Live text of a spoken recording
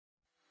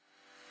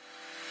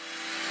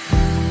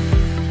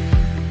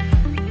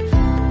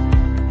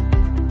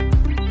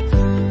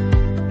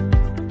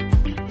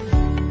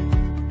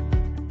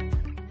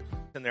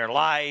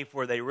life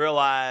where they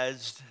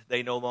realized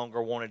they no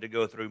longer wanted to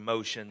go through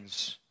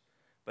motions,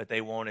 but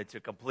they wanted to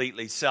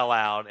completely sell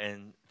out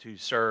and to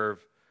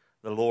serve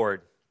the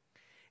Lord.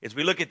 As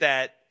we look at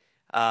that,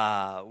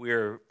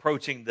 we're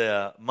approaching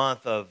the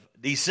month of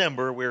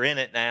December. We're in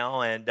it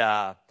now,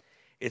 and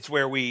it's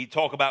where we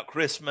talk about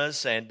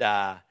Christmas. And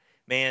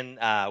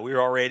we're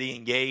already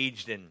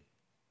engaged in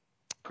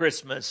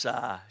Christmas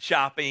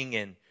shopping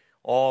and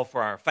all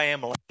for our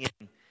family.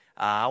 And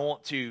I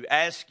want to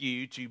ask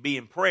you to be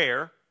in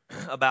prayer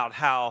about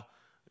how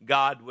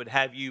God would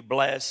have you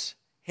bless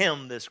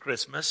him this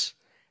Christmas.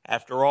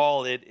 After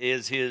all, it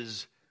is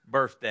his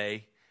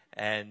birthday,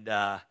 and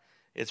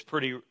it's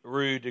pretty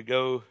rude to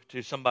go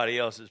to somebody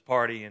else's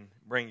party and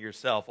bring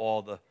yourself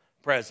all the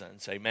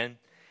presents. Amen.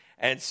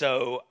 And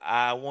so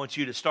I want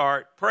you to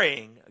start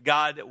praying,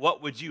 God,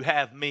 what would you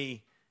have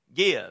me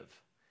give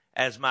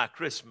as my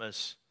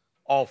Christmas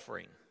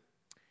offering?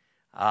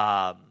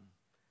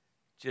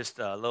 Just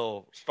a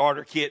little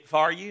starter kit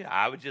for you.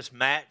 I would just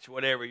match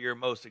whatever your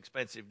most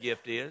expensive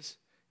gift is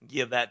and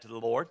give that to the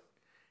Lord.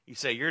 You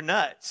say, you're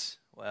nuts.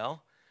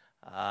 Well,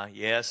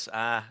 yes,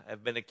 I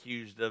have been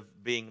accused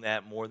of being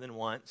that more than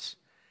once.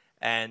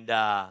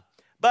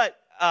 But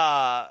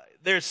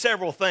there's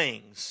several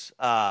things.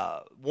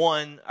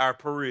 One, our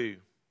Peru.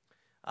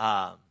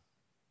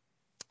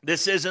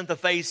 This isn't the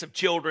face of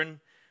children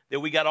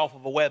that we got off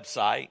of a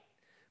website,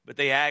 but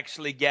they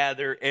actually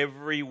gather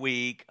every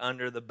week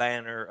under the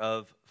banner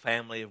of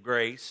Family of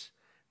Grace.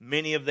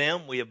 Many of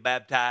them we have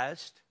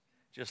baptized,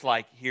 just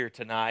like here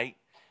tonight.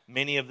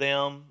 Many of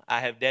them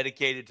I have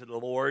dedicated to the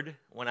Lord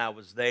when I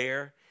was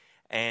there.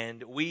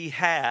 And we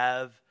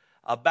have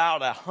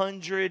about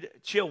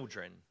 100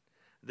 children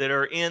that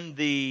are in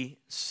the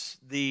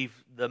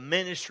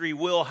ministry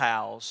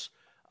wheelhouse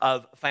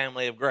of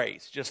Family of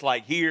Grace. Just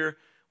like here,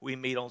 we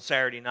meet on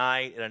Saturday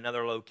night at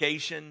another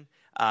location.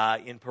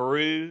 In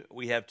Peru,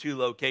 we have 2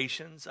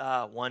 locations,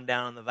 one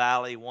down in the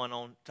valley, one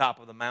on top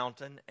of the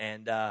mountain.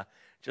 And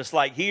just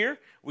like here,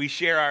 we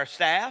share our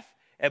staff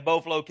at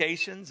both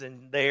locations,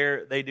 and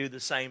there they do the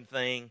same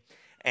thing.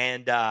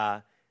 And,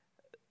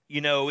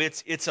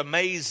 it's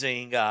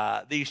amazing,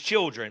 these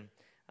children.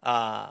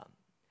 Our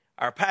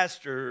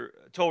pastor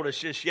told us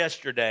just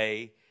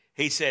yesterday,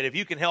 he said, if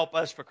you can help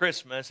us for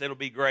Christmas, it'll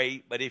be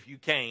great, but if you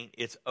can't,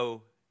 it's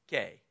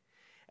okay.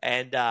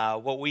 And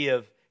what we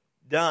have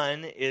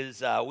done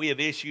is we have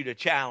issued a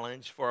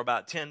challenge for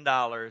about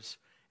 $10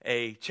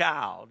 a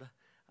child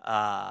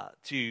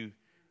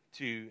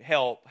to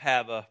help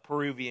have a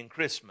Peruvian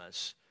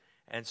Christmas.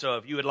 And so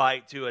if you would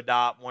like to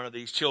adopt one of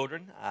these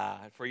children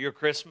for your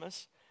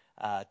Christmas,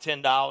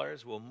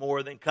 $10 will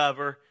more than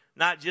cover,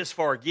 not just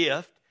for a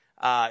gift,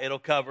 it'll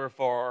cover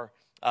for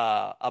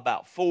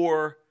about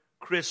 4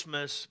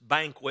 Christmas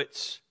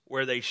banquets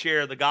where they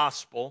share the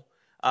gospel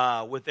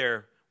with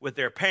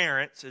their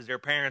parents as their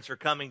parents are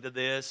coming to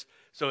this.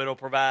 So it'll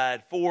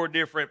provide 4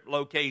 different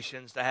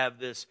locations to have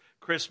this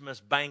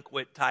Christmas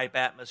banquet type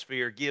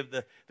atmosphere. Give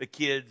the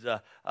kids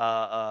the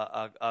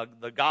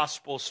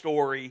gospel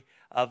story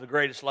of the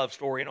greatest love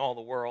story in all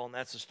the world, and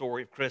that's the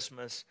story of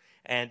Christmas.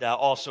 And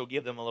also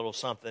give them a little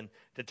something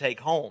to take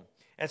home.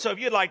 And so if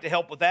you'd like to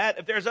help with that,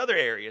 if there's other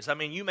areas,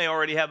 you may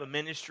already have a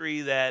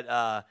ministry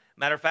that,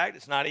 matter of fact,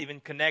 it's not even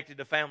connected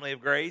to Family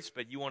of Grace,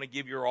 but you want to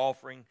give your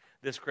offering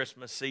this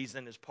Christmas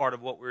season as part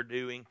of what we're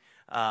doing.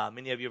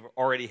 Many of you have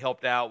already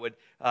helped out with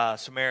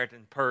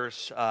Samaritan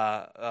Purse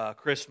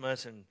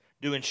Christmas and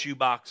doing shoe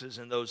boxes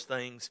and those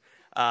things.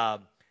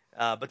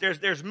 But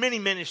there's many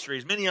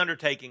ministries, many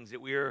undertakings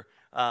that we're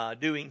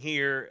doing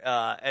here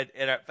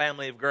at our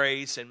Family of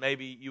Grace. And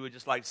maybe you would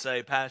just like to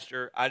say,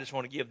 Pastor, I just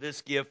want to give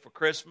this gift for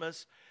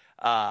Christmas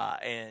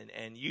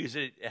and use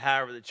it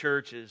however the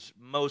church is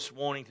most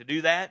wanting to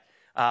do that.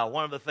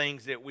 One of the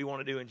things that we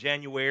want to do in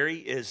January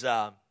is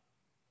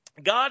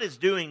God is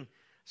doing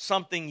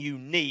something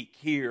unique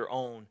here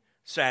on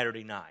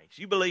Saturday nights.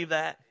 You believe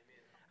that?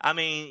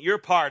 You're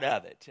part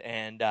of it.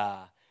 And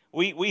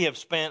we have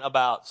spent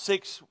about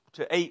 6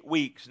 to 8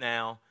 weeks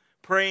now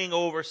praying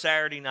over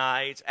Saturday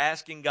nights,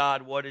 asking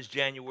God, what does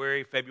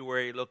January,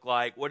 February look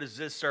like? What does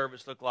this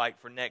service look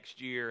like for next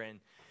year? And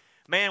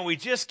man, we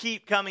just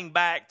keep coming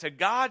back to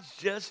God's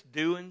just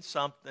doing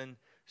something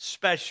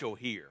special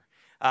here.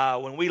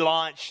 When we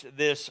launched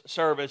this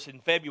service in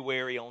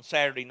February on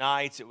Saturday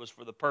nights, it was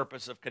for the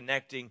purpose of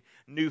connecting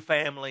new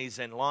families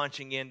and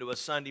launching into a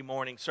Sunday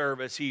morning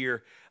service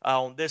here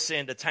on this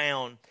end of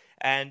town.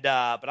 And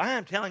but I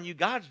am telling you,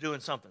 God's doing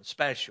something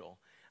special.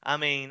 I've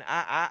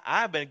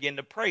been beginning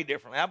to pray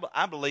differently.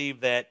 I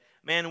believe that,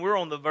 man, we're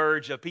on the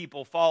verge of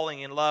people falling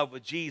in love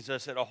with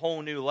Jesus at a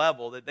whole new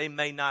level that they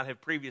may not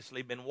have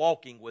previously been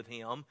walking with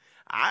him.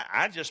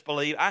 I just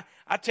believe. I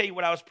tell you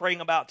what I was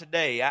praying about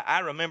today.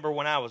 I remember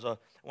when I was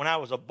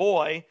a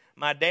boy,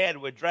 my dad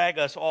would drag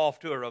us off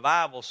to a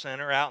revival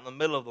center out in the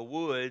middle of the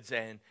woods,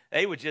 and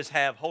they would just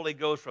have Holy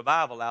Ghost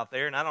revival out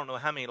there. And I don't know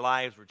how many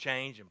lives were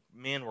changed and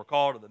men were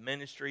called to the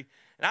ministry.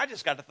 And I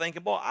just got to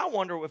thinking, boy, I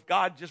wonder if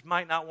God just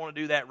might not want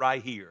to do that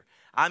right here.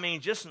 I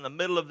mean, just in the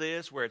middle of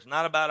this, where it's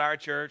not about our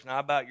church, not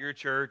about your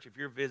church, if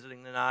you're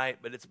visiting tonight,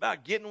 but it's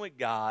about getting with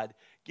God,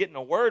 getting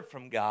a word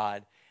from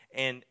God,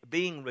 and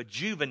being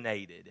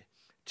rejuvenated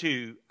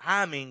to,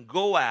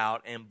 go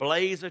out and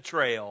blaze a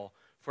trail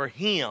for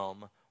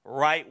Him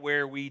right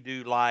where we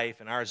do life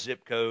and our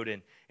zip code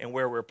and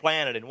where we're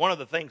planted. And one of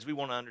the things we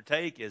want to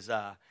undertake is,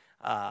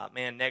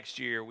 next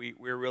year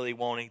we're really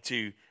wanting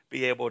to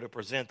be able to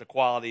present the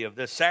quality of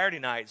this Saturday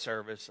night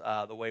service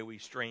the way we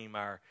stream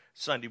our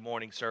Sunday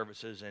morning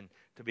services, and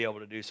to be able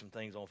to do some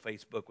things on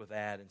Facebook with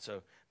that. And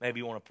so maybe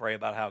you want to pray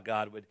about how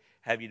God would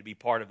have you to be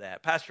part of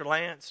that. Pastor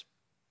Lance,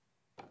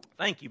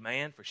 thank you,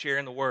 man, for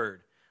sharing the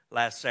word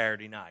last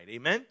Saturday night.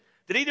 Amen?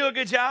 Did he do a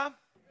good job?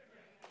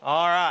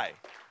 All right.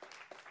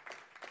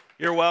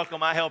 You're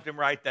welcome. I helped him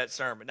write that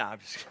sermon. No, I'm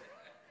just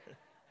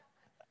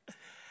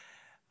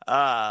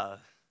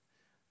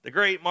the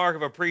great mark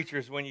of a preacher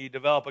is when you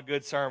develop a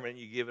good sermon and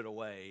you give it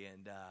away.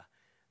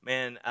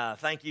 And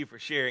thank you for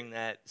sharing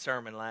that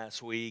sermon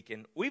last week.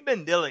 And we've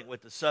been dealing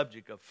with the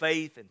subject of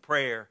faith and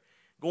prayer,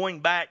 going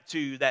back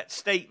to that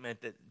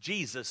statement that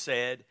Jesus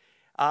said,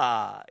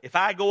 if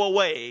I go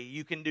away,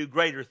 you can do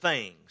greater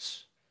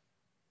things.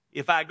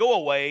 If I go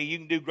away, you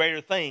can do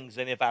greater things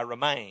than if I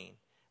remain.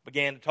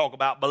 Began to talk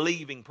about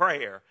believing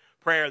prayer.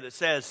 Prayer that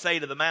says, say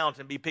to the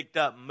mountain, be picked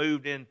up and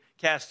moved in,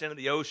 cast into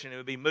the ocean. It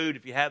would be moved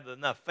if you have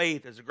enough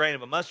faith as a grain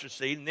of a mustard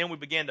seed. And then we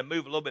began to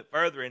move a little bit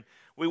further, and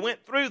we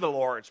went through the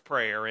Lord's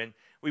Prayer, and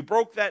we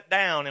broke that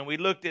down, and we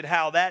looked at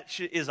how that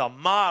is a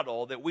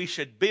model that we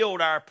should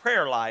build our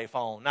prayer life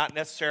on. Not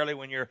necessarily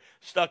when you're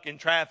stuck in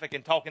traffic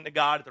and talking to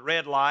God at the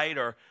red light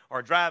or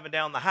driving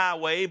down the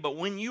highway, but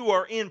when you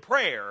are in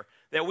prayer,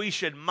 that we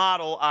should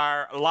model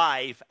our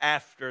life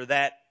after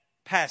that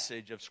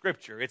passage of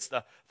Scripture. It's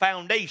the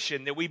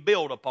foundation that we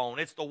build upon.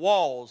 It's the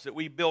walls that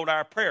we build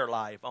our prayer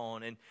life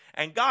on.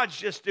 And God's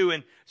just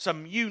doing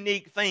some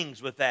unique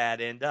things with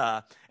that. And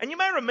you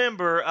may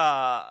remember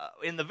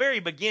in the very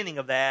beginning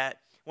of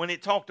that, when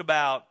it talked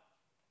about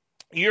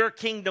your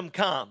kingdom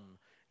come,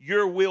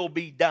 your will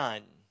be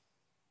done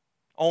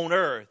on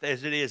earth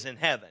as it is in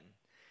heaven.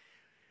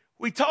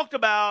 We talked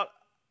about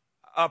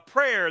a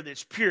prayer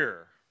that's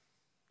pure.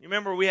 You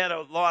remember we had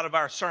a lot of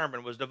our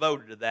sermon was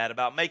devoted to that,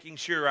 about making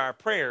sure our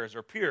prayers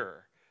are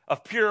pure,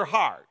 of pure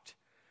heart,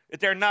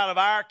 that they're not of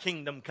our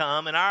kingdom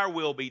come and our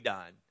will be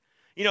done.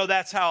 You know,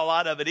 that's how a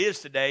lot of it is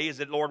today, is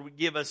that Lord would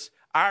give us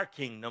our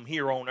kingdom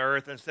here on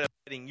earth instead of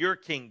letting your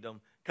kingdom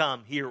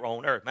come here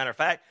on earth. Matter of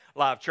fact, a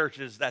lot of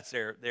churches, that's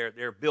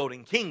their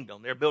building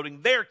kingdom. They're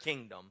building their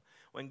kingdom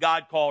when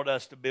God called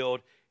us to build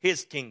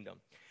His kingdom.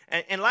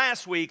 And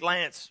last week,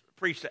 Lance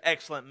preached an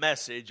excellent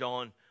message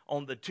on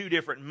the two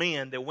different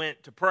men that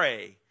went to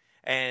pray,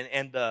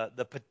 and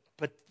the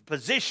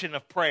position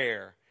of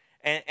prayer,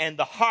 and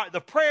the heart,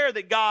 the prayer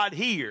that God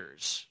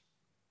hears.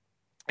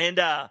 And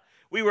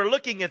we were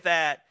looking at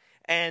that,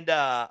 and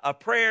a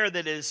prayer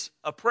that is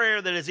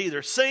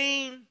either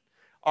seen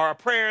or a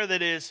prayer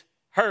that is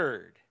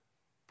heard.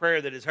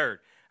 Prayer that is heard.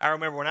 I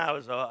remember when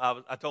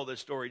I told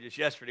this story just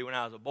yesterday. When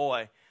I was a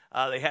boy,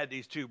 they had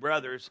these two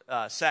brothers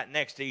sat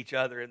next to each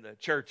other in the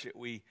church that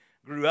we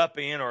grew up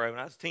in, or when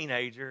I was a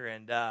teenager,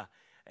 and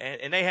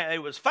they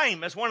was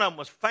famous. One of them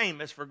was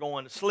famous for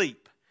going to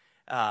sleep.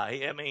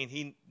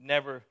 He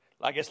never,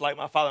 I guess, like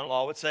my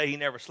father-in-law would say, he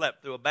never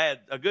slept through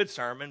a good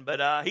sermon,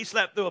 but he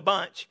slept through a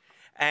bunch.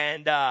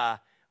 And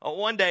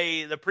one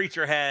day the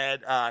preacher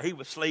he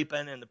was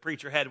sleeping, and the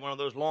preacher had one of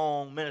those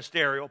long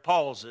ministerial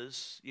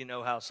pauses. You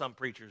know how some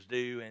preachers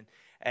do,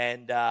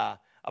 and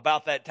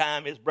about that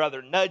time his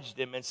brother nudged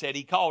him and said,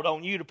 he called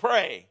on you to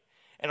pray.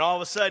 And all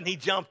of a sudden, he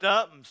jumped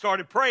up and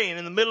started praying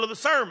in the middle of the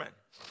sermon.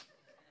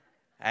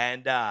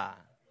 And a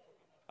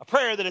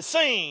prayer that is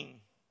seen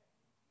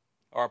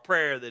or a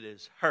prayer that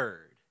is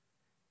heard.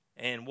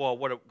 And, well,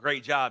 what a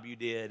great job you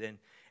did. And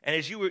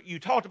as you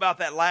talked about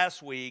that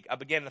last week, I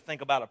began to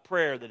think about a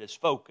prayer that is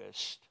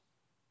focused.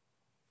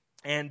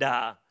 And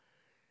I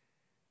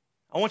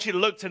want you to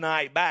look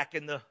tonight back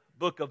in the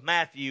book of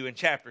Matthew in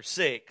chapter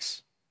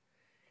 6.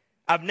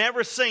 I've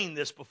never seen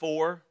this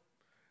before.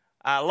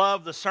 I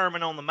love the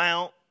Sermon on the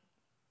Mount.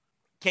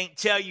 Can't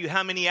tell you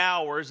how many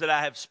hours that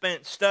I have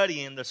spent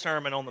studying the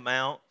Sermon on the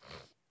Mount.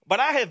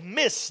 But I have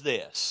missed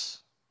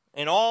this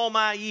in all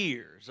my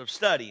years of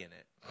studying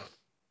it.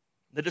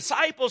 The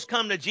disciples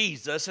come to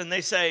Jesus and they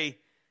say,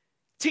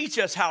 teach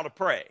us how to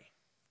pray.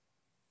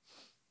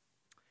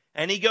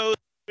 And he goes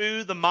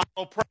through the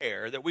model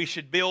prayer that we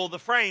should build the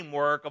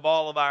framework of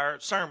all of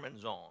our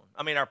sermons on.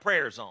 Our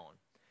prayers on.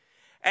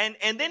 And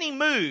then he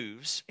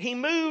moves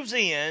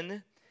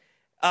in,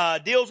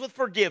 deals with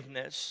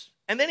forgiveness,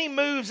 and then he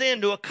moves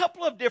into a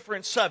couple of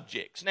different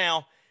subjects.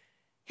 Now,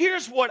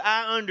 here's what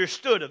I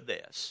understood of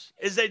this,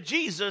 is that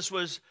Jesus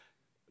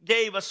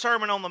gave a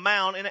Sermon on the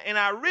Mount, and as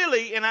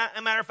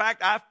a matter of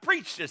fact, I've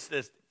preached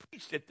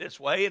it this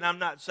way, and I'm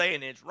not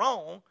saying it's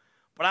wrong,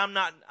 but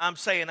I'm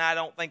saying I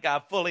don't think I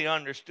fully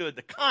understood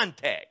the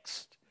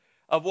context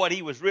of what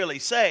he was really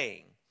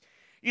saying.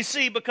 You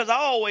see, because I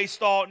always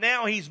thought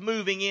now he's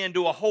moving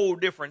into a whole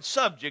different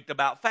subject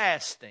about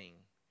fasting.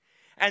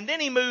 And then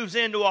he moves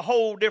into a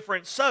whole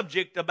different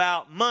subject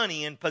about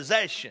money and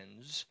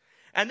possessions.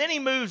 And then he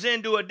moves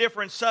into a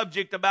different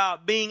subject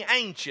about being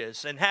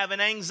anxious and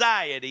having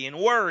anxiety and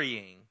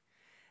worrying.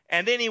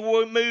 And then he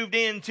moved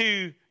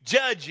into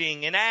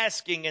judging and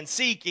asking and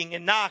seeking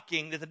and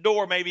knocking that the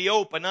door may be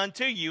open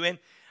unto you. And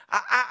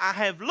I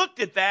have looked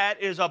at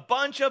that as a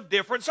bunch of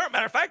different sermons.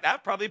 Matter of fact,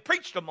 I've probably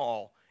preached them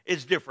all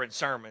as different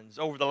sermons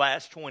over the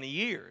last 20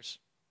 years.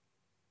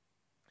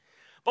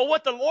 But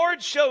what the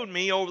Lord showed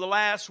me over the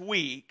last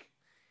week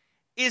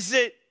is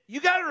that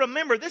you got to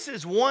remember this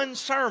is one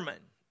sermon.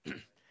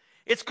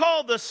 It's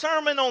called the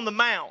Sermon on the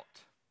Mount.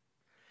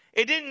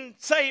 It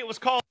didn't say it was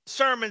called the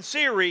sermon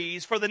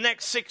series for the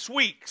next 6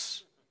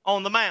 weeks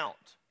on the Mount.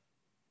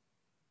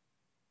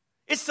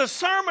 It's the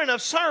Sermon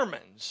of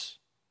Sermons.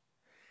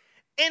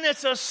 And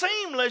it's a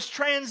seamless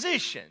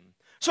transition.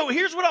 So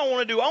here's what I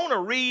want to do. I want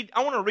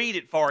to read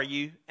it for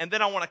you, and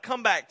then I want to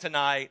come back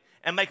tonight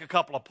and make a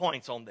couple of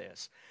points on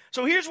this.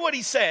 So here's what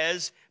he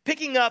says,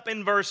 picking up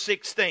in verse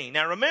 16.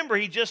 Now remember,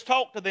 he just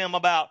talked to them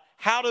about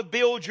how to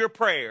build your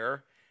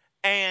prayer,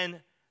 and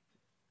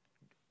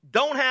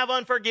don't have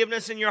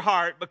unforgiveness in your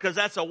heart because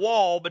that's a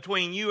wall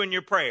between you and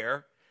your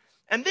prayer.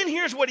 And then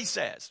here's what he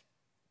says.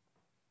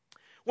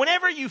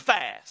 Whenever you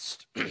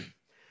fast,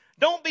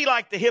 don't be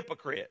like the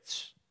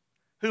hypocrites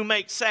who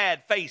make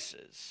sad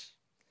faces,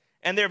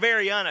 and they're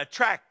very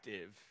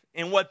unattractive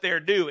in what they're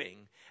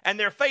doing. And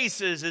their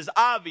faces is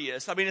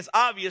obvious. I mean, it's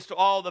obvious to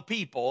all the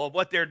people of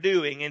what they're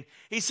doing. And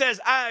he says,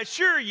 I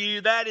assure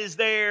you that is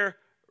their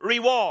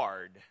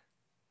reward.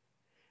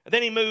 And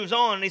then he moves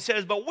on and he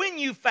says, but when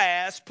you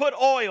fast, put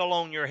oil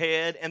on your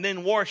head and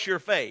then wash your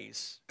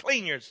face.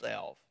 Clean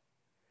yourself.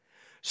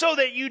 So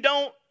that you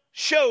don't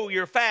show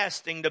your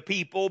fasting to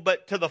people,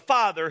 but to the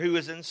Father who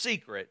is in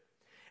secret.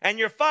 And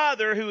your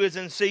Father who is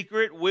in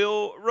secret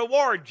will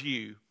reward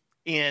you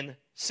in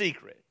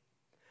secret.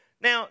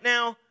 Now,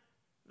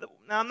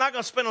 I'm not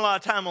going to spend a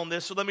lot of time on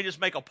this, so let me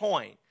just make a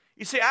point.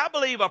 You see, I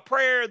believe a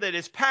prayer that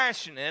is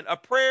passionate, a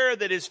prayer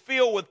that is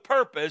filled with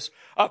purpose,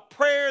 a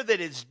prayer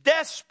that is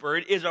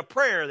desperate is a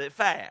prayer that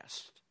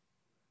fasts.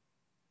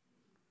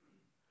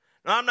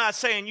 Now, I'm not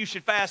saying you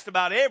should fast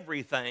about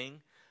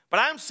everything, but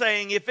I'm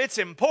saying if it's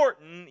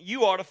important,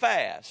 you ought to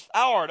fast.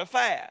 I ought to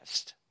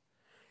fast.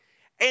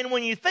 And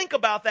when you think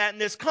about that in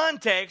this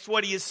context,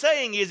 what he is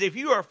saying is if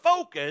you are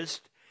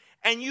focused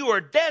and you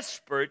are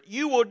desperate,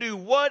 you will do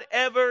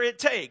whatever it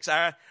takes.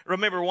 I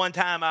remember one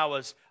time I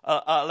was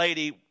a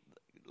lady,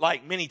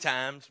 like many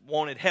times,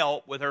 wanted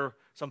help with her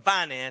some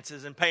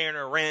finances and paying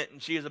her rent,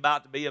 and she was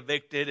about to be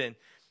evicted,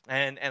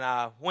 and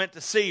I went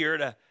to see her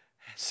to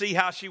see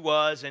how she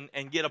was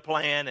and get a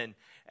plan,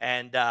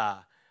 and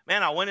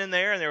man, I went in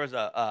there and there was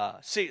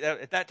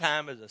at that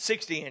time it was a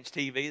 60-inch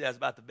TV. That's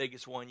about the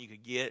biggest one you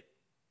could get.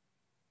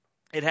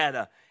 It had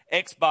a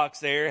Xbox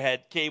there,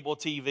 had cable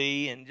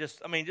TV, and just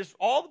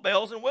all the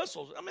bells and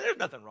whistles. I mean, there's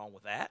nothing wrong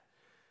with that.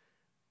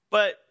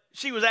 But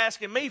she was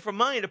asking me for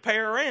money to pay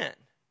her rent.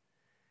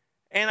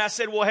 And I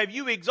said, well, have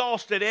you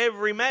exhausted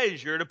every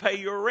measure to pay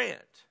your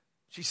rent?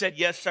 She said,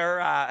 yes,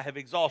 sir, I have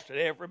exhausted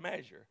every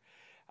measure.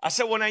 I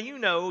said, well,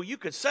 now you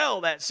could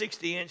sell that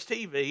 60-inch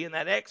TV and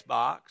that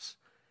Xbox,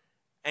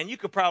 and you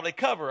could probably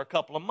cover a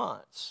couple of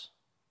months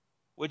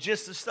with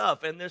just the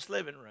stuff in this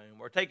living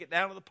room, or take it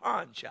down to the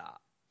pawn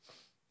shop.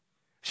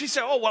 She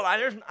said, oh, well,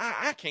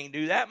 I can't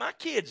do that. My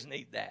kids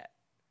need that.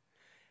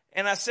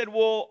 And I said,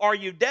 well, are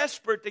you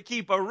desperate to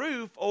keep a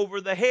roof over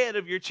the head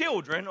of your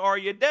children, or are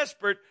you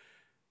desperate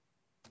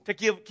to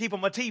keep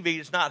them a TV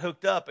that's not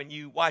hooked up and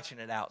you watching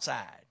it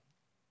outside?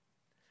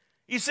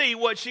 You see,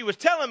 what she was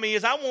telling me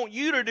is I want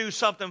you to do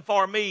something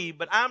for me,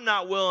 but I'm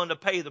not willing to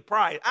pay the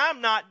price.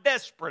 I'm not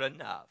desperate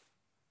enough.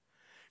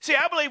 See,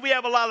 I believe we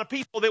have a lot of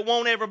people that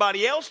want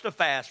everybody else to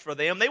fast for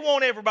them. They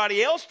want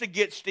everybody else to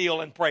get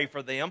still and pray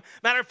for them.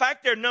 Matter of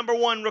fact, their number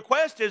one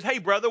request is, hey,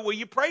 brother, will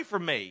you pray for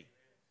me?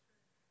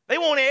 They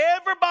want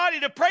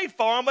everybody to pray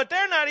for them, but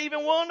they're not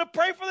even willing to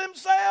pray for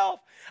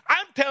themselves.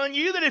 I'm telling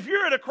you that if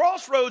you're at a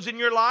crossroads in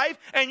your life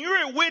and you're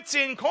at wit's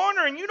end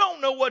corner and you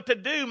don't know what to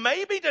do,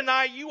 maybe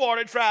tonight you ought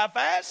to try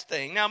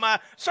fasting. Now, my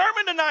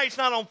sermon tonight's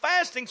not on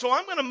fasting, so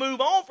I'm going to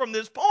move on from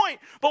this point.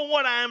 But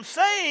what I'm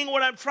saying,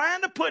 what I'm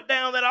trying to put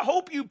down that I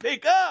hope you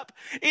pick up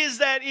is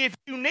that if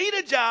you need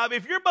a job,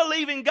 if you're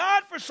believing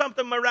God for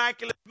something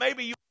miraculous,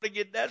 maybe you ought to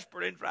get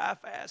desperate and try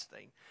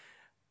fasting.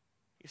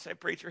 You say,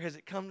 preacher, has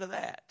it come to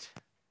that?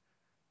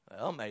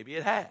 Well, maybe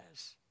it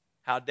has.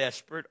 How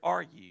desperate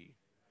are you?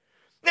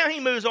 Now he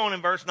moves on in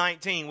verse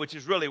 19, which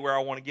is really where I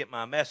want to get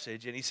my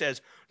message. And he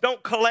says,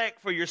 don't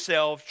collect for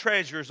yourselves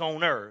treasures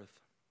on earth,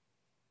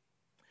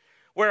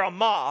 where a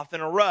moth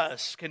and a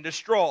rust can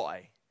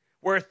destroy,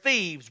 where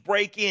thieves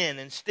break in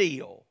and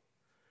steal.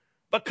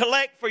 But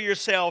collect for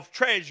yourself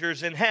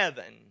treasures in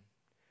heaven,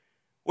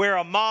 where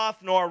a moth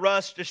nor a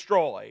rust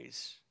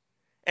destroys,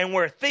 and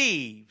where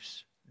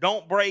thieves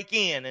don't break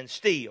in and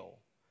steal.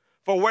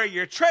 For where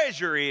your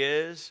treasure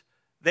is,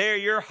 there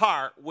your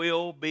heart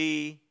will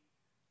be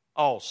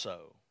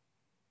also.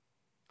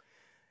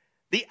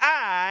 The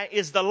eye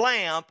is the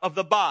lamp of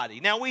the body.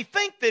 Now we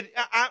think that,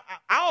 I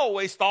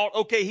always thought,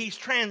 okay, he's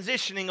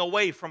transitioning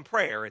away from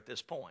prayer at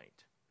this point.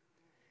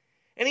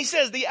 And he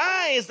says the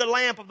eye is the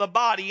lamp of the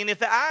body, and if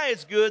the eye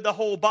is good, the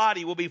whole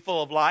body will be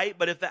full of light.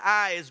 But if the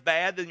eye is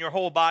bad, then your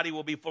whole body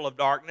will be full of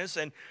darkness.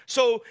 And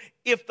so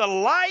if the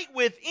light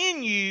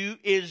within you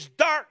is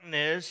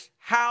darkness,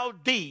 how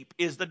deep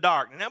is the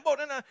darkness?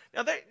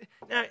 Now,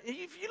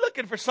 if you're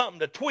looking for something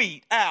to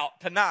tweet out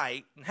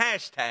tonight, and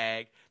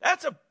hashtag,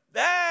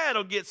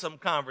 that'll get some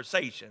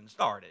conversation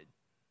started.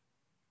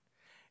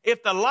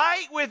 If the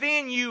light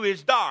within you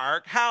is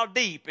dark, how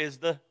deep is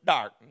the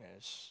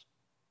darkness?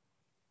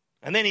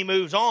 And then he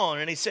moves on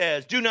and he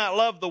says, do not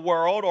love the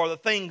world or the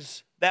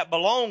things that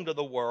belong to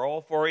the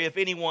world, for if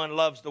anyone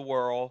loves the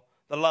world,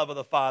 the love of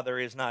the Father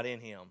is not in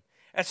him.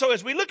 And so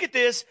as we look at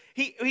this,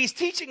 he's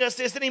teaching us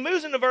this, and he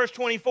moves into verse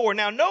 24.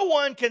 Now, no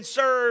one can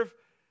serve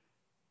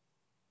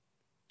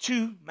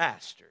two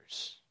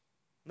masters.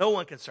 No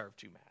one can serve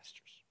two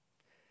masters.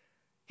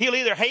 He'll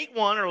either hate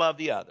one or love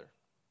the other,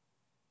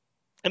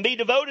 and be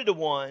devoted to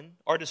one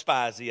or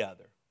despise the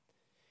other.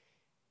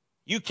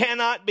 You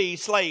cannot be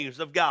slaves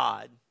of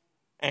God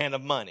and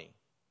of money.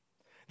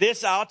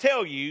 This I'll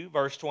tell you,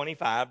 verse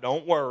 25,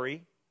 don't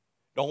worry.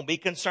 Don't be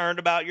concerned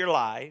about your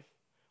life,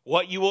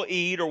 what you will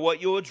eat or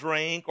what you will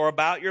drink, or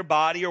about your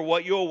body or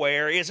what you will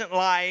wear. Isn't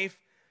life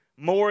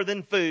more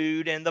than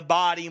food and the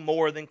body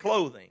more than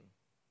clothing?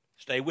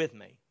 Stay with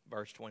me,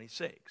 verse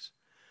 26.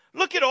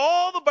 Look at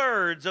all the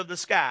birds of the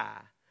sky.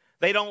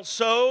 They don't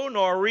sow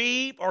nor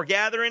reap or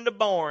gather into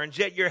barns,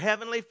 yet your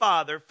heavenly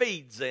Father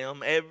feeds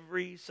them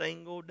every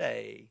single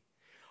day.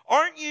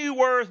 Aren't you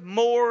worth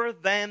more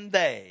than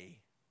they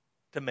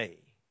to me?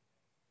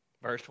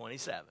 Verse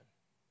 27.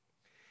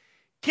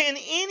 Can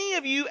any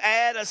of you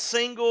add a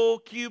single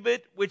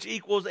cubit, which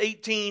equals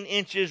 18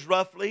 inches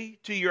roughly,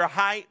 to your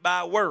height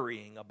by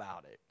worrying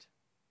about it?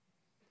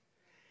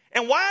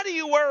 And why do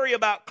you worry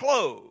about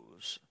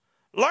clothes?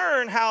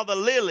 Learn how the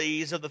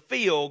lilies of the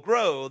field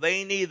grow.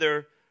 They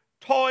neither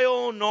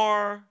toil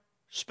nor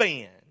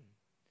spin.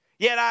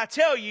 Yet I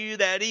tell you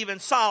that even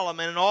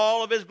Solomon in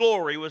all of his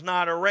glory was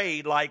not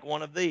arrayed like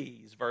one of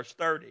these. Verse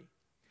 30.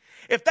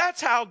 If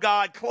that's how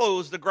God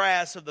clothes the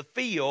grass of the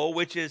field,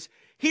 which is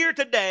here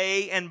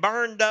today and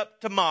burned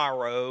up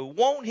tomorrow,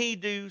 won't he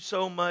do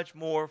so much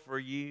more for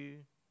you?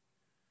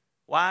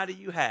 Why do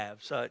you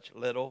have such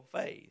little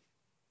faith?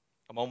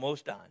 I'm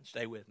almost done.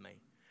 Stay with me.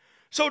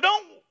 So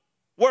don't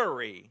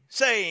worry,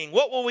 saying,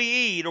 what will we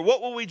eat, or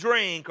what will we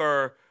drink,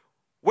 or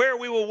where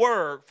we will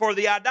work? For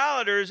the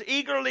idolaters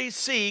eagerly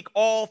seek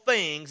all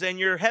things, and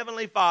your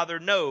heavenly Father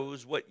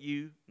knows what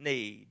you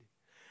need.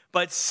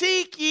 But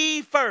seek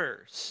ye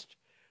first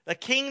the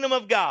kingdom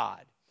of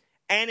God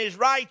and his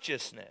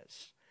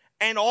righteousness,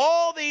 and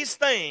all these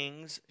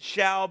things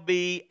shall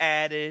be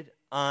added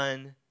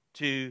unto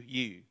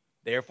you.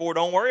 Therefore,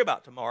 don't worry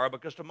about tomorrow,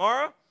 because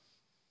tomorrow,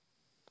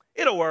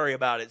 it'll worry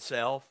about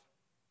itself.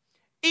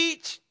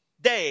 Each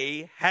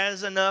day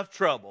has enough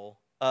trouble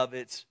of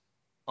its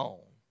own.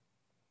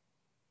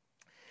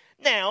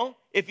 Now,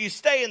 if you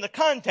stay in the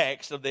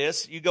context of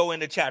this, you go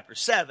into chapter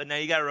 7. Now,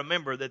 you got to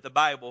remember that the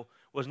Bible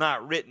was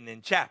not written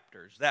in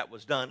chapters. That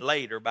was done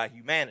later by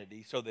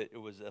humanity so that it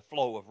was a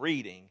flow of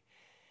reading.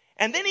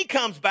 And then he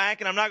comes back,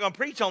 and I'm not going to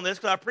preach on this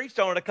because I preached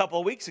on it a couple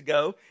of weeks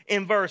ago.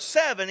 In verse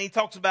 7, he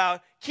talks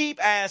about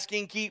keep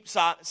asking, keep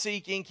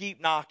seeking,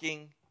 keep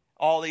knocking.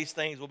 All these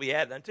things will be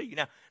added unto you.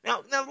 Now,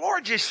 the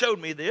Lord just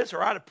showed me this,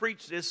 or I'd have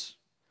preached this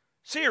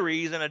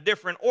series in a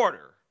different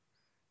order.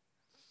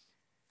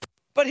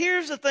 But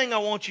here's the thing I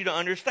want you to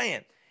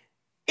understand.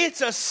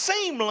 It's a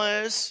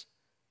seamless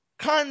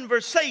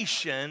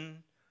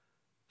conversation,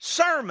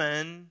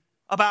 sermon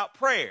about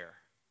prayer.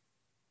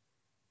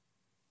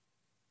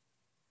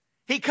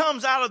 He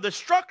comes out of the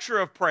structure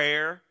of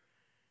prayer,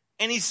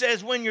 and he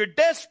says when you're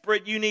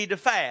desperate, you need to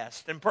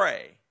fast and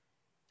pray.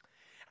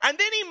 And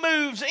then he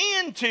moves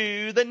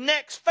into the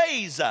next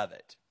phase of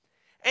it.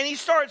 And he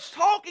starts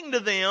talking to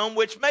them,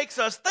 which makes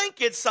us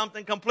think it's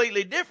something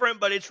completely different,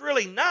 but it's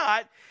really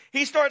not.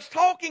 He starts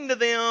talking to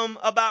them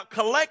about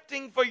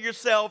collecting for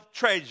yourself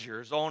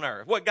treasures on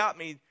earth. What got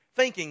me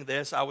thinking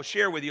this, I will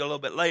share with you a little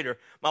bit later.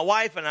 My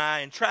wife and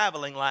I, in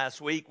traveling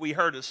last week, we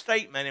heard a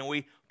statement, and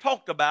we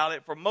talked about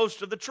it for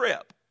most of the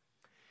trip.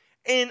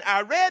 And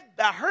I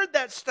heard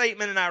that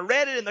statement, and I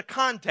read it in the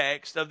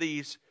context of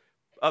this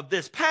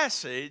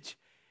passage,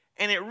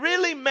 and it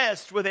really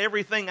messed with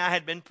everything I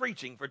had been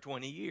preaching for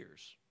 20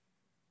 years.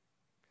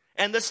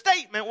 And the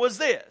statement was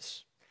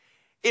this: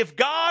 if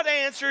God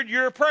answered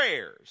your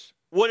prayers,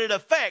 would it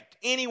affect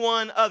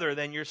anyone other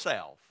than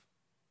yourself?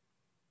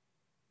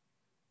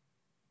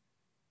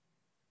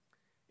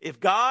 If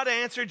God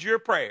answered your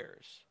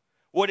prayers,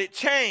 would it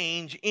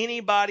change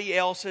anybody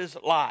else's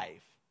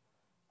life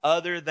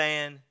other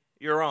than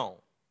your own?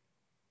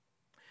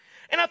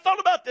 And I thought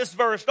about this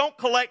verse: don't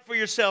collect for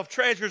yourself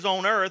treasures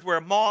on earth where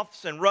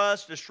moths and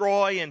rust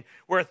destroy and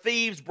where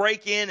thieves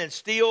break in and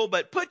steal,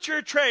 but put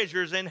your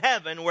treasures in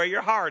heaven where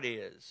your heart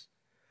is.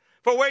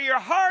 For where your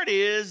heart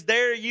is,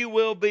 there you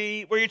will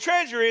be. Where your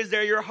treasure is,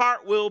 there your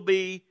heart will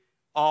be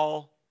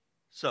also.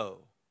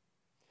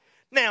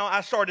 Now,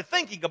 I started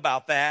thinking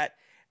about that,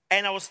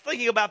 and I was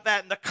thinking about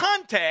that in the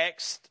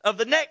context of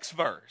the next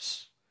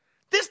verse.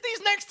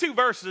 These next two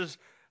verses,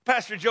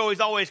 Pastor Joey's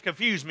always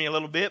confused me a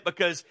little bit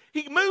because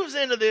he moves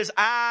into this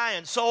eye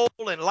and soul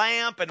and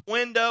lamp and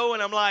window,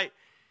 and I'm like,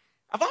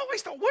 I've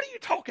always thought, what are you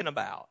talking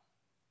about?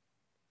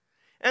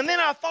 And then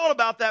I thought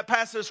about that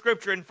passage of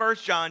Scripture in 1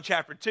 John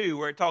chapter 2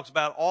 where it talks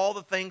about all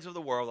the things of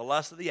the world, the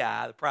lust of the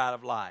eye, the pride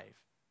of life.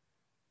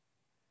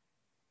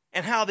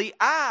 And how the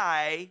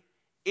eye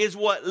is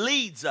what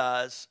leads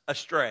us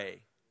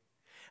astray.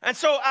 And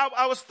so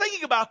I was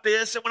thinking about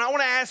this, and when I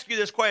want to ask you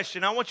this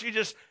question, I want you to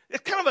just,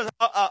 it's kind of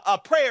a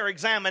prayer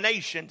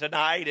examination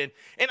tonight. And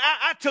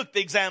I took the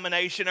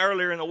examination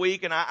earlier in the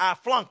week, and I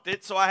flunked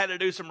it, so I had to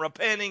do some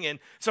repenting and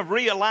some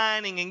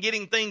realigning and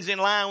getting things in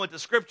line with the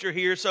Scripture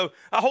here. So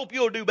I hope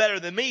you'll do better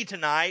than me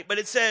tonight. But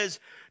it says,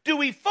 do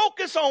we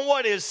focus on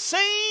what is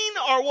seen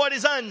or what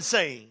is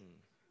unseen?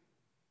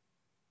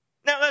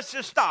 Now let's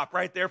just stop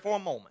right there for a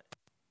moment.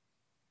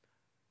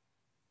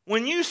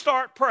 When you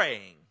start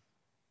praying,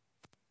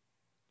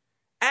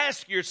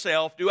 ask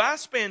yourself, do I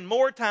spend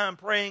more time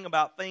praying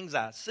about things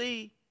I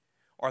see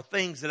or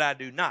things that I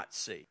do not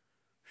see?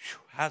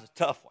 Whew, that's a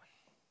tough one.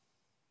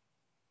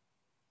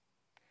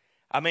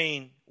 I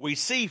mean, we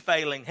see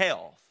failing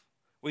health.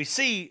 We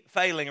see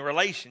failing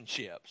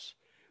relationships.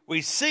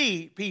 We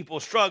see people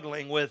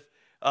struggling with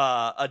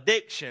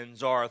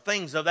addictions or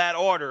things of that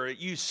order.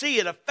 You see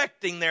it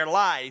affecting their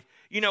life.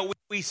 You know,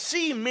 we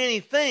see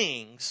many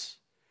things.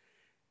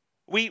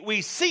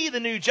 We see the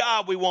new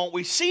job we want.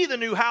 We see the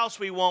new house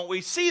we want.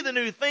 We see the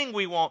new thing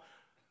we want.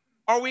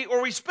 Are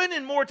we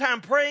spending more time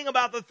praying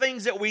about the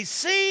things that we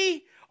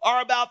see or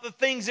about the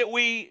things that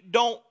we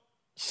don't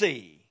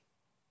see?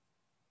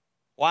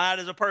 Why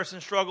does a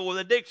person struggle with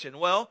addiction?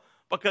 Well,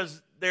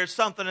 because there's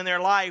something in their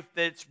life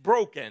that's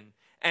broken.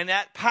 And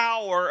that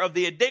power of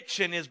the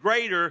addiction is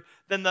greater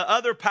than the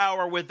other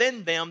power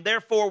within them.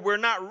 Therefore, we're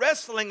not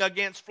wrestling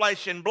against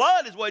flesh and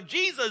blood, is what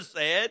Jesus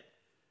said,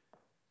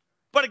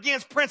 but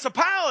against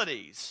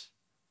principalities.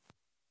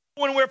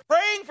 When we're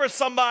praying for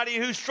somebody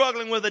who's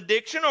struggling with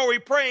addiction, are we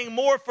praying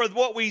more for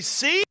what we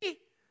see?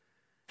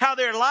 How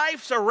their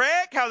life's a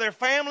wreck, how their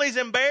family's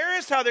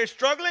embarrassed, how they're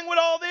struggling with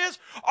all this?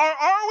 Or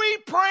are we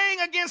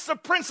praying against the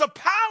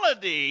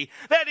principality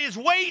that is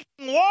waging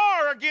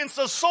war against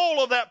the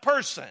soul of that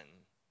person?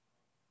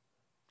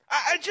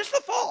 Just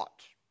a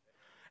thought.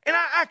 And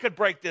I could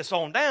break this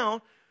on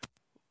down,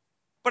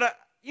 but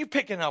you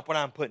picking up what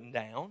I'm putting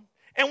down.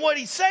 And what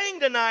he's saying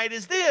tonight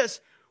is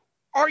this: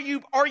 are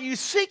you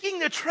seeking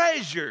the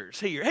treasures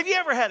here? Have you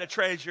ever had a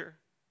treasure?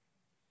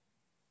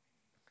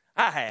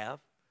 I have.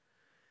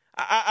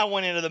 I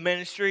went into the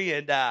ministry,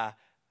 and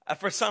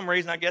for some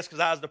reason, I guess because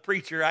I was the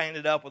preacher, I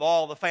ended up with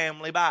all the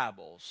family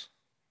Bibles.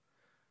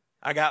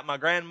 I got my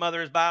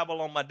grandmother's Bible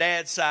on my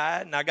dad's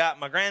side, and I got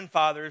my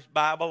grandfather's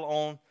Bible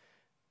on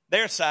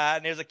their side,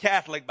 and there's a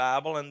Catholic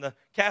Bible, and the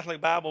Catholic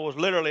Bible was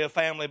literally a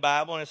family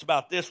Bible, and it's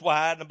about this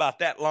wide and about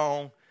that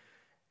long.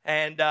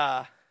 And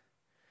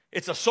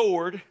it's a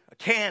sword, a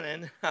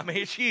cannon. I mean,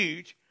 it's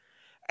huge.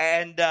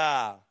 And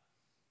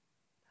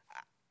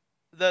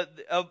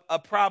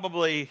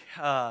probably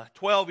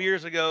 12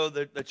 years ago,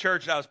 the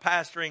church I was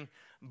pastoring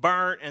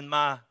burnt, and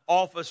my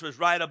office was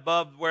right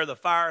above where the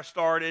fire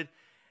started.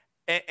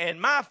 And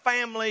my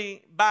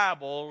family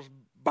Bibles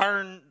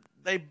burned.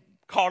 They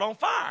caught on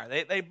fire.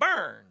 They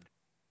burned.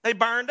 They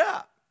burned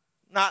up.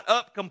 Not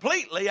up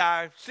completely.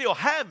 I still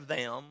have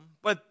them,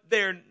 but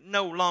they're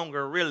no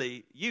longer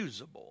really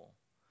usable.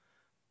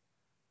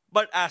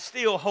 But I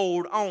still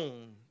hold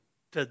on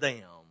to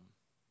them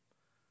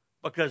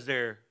because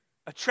they're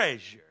a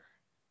treasure.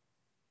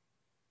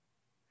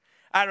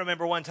 I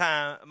remember one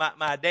time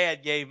my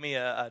dad gave me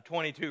a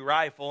 .22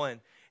 rifle,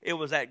 and it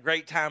was that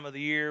great time of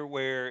the year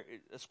where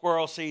the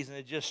squirrel season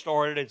had just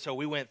started, and so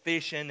we went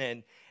fishing,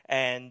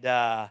 and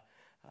I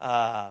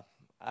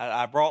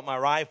brought my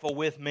rifle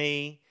with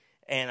me.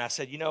 And I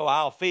said,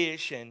 I'll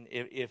fish, and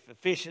if the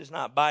fish is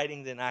not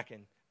biting, then I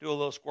can do a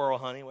little squirrel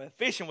hunting. Well,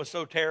 fishing was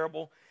so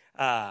terrible.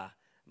 My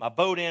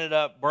boat ended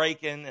up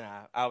breaking, and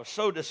I was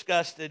so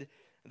disgusted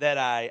that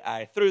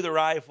I threw the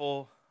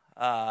rifle.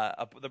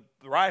 The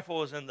rifle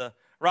was in the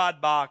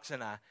rod box,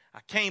 and I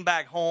came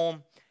back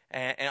home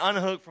and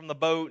unhooked from the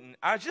boat, and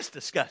I was just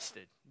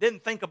disgusted.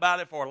 Didn't think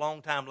about it for a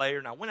long time later,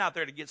 and I went out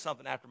there to get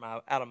something out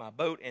of my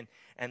boat,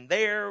 and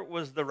there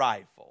was the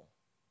rifle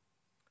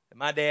that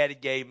my daddy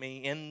gave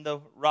me in the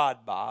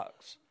rod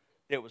box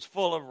that was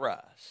full of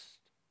rust.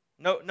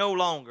 No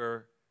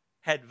longer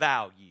had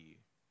value.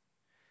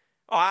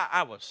 Oh,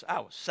 I was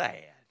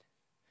sad.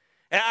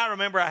 And I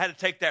remember I had to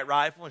take that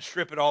rifle and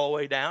strip it all the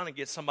way down and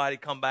get somebody to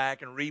come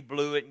back and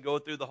re-blue it and go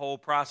through the whole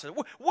process.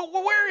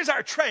 Where is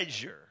our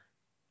treasure?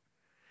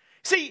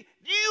 See,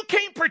 you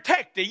can't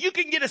protect it. You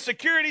can get a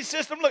security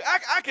system. Look,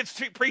 I could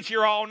preach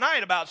here all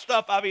night about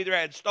stuff I've either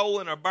had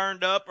stolen or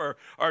burned up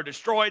or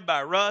destroyed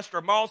by rust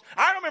or moths.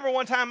 I remember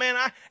one time, man,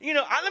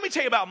 let me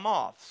tell you about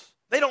moths.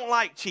 They don't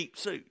like cheap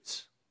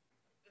suits.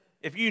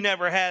 If you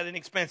never had an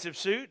expensive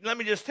suit, let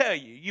me just tell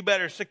you, you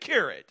better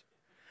secure it.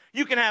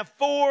 You can have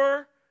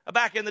 4,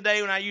 back in the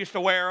day when I used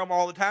to wear them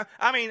all the time.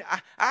 I mean,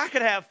 I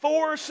could have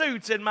 4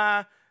 suits in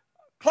my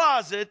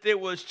closet that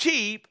was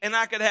cheap, and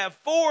I could have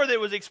 4 that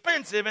was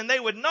expensive, and they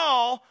would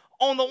gnaw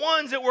on the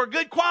ones that were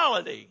good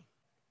quality.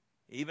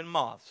 Even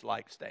moths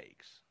like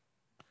steaks.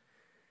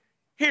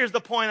 Here's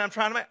the point I'm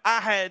trying to make. I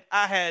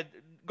had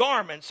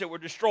garments that were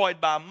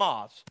destroyed by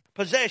moths,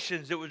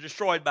 possessions that were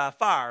destroyed by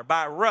fire,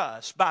 by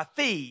rust, by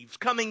thieves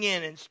coming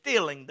in and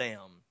stealing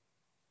them.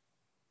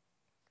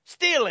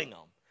 Stealing them.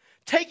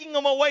 Taking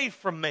them away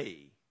from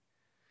me.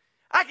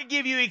 I could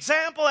give you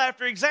example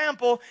after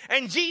example,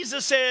 and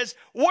Jesus says,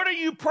 what are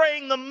you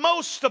praying the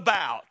most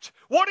about?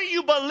 What are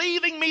you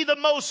believing me the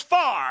most for?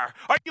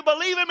 Are you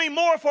believing me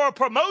more for a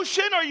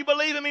promotion? Are you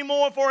believing me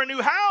more for a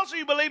new house? Are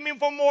you believing me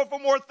for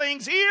more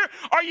things here?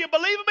 Are you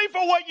believing me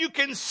for what you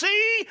can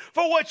see,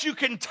 for what you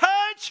can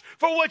touch,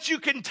 for what you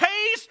can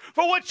taste,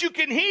 for what you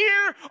can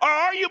hear? Or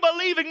are you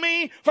believing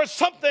me for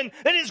something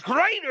that is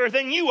greater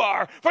than you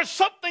are, for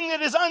something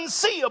that is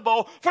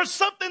unseeable, for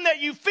something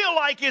that you feel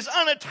like is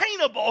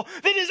unattainable,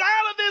 that is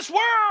out of this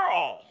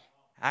world?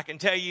 I can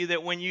tell you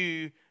that when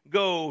you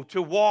go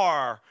to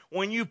war,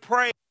 when you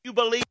pray, you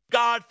believe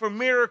God for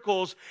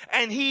miracles,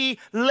 and He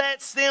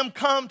lets them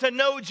come to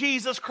know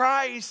Jesus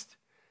Christ.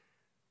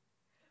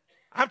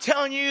 I'm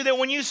telling you that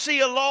when you see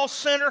a lost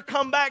sinner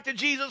come back to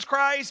Jesus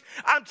Christ,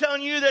 I'm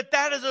telling you that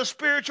that is a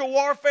spiritual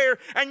warfare,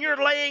 and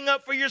you're laying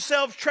up for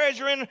yourself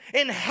treasure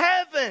in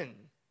heaven.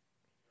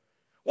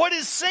 What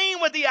is seen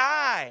with the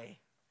eye,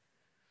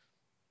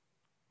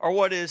 or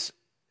what is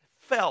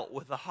felt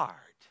with the heart.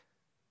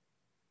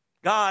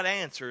 God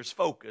answers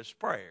focused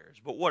prayers,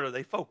 but what are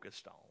they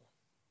focused on?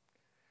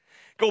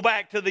 Go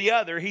back to the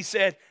other. He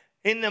said,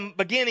 in the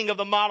beginning of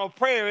the model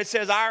prayer, it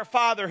says, Our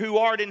Father who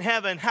art in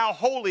heaven, how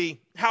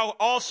holy, how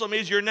awesome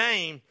is your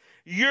name.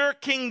 Your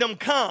kingdom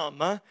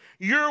come,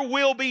 your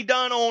will be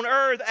done on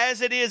earth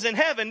as it is in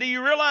heaven. Do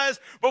you realize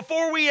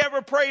before we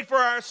ever prayed for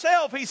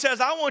ourselves, He says,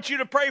 I want you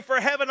to pray for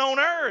heaven on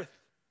earth.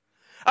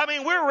 I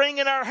mean, we're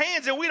wringing our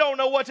hands and we don't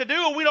know what to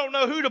do, and we don't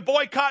know who to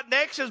boycott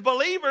next as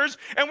believers,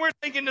 and we're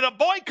thinking that a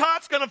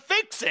boycott's going to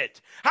fix it.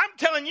 I'm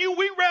telling you,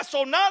 we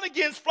wrestle not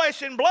against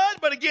flesh and blood,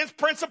 but against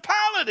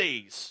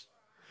principalities.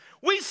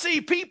 We see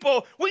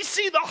people, we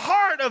see the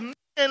heart of men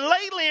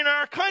lately in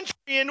our country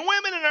and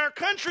women in our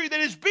country that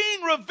is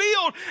being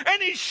revealed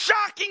and is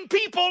shocking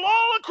people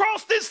all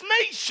across this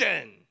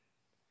nation.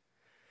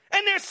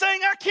 And they're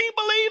saying, I can't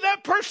believe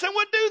that person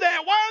would do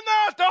that. Why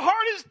not? The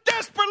heart is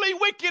desperately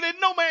wicked and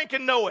no man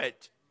can know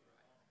it.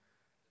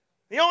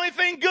 The only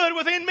thing good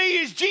within me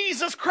is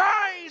Jesus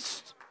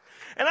Christ.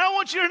 And I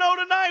want you to know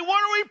tonight,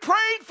 what are we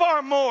praying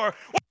for more?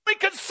 What are we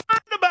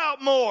concerned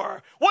about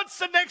more? What's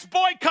the next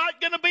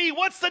boycott going to be?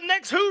 What's the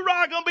next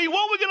hoorah going to be?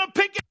 What are we going to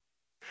pick?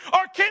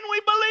 Or can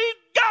we believe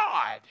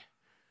God?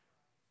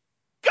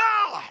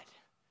 God.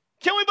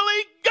 Can we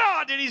believe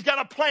God that He's got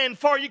a plan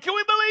for you? Can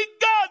we believe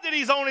God that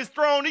He's on His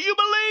throne? Do you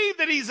believe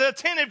that He's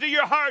attentive to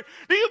your heart?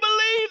 Do you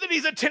believe that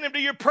He's attentive to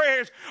your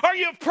prayers? Are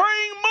you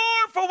praying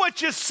more for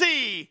what you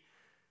see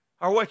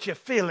or what you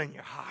feel in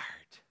your heart?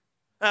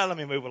 Now, let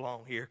me move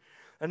along here.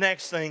 The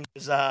next thing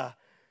is a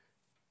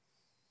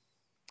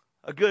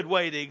good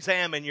way to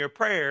examine your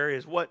prayer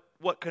is what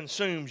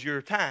consumes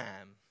your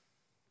time.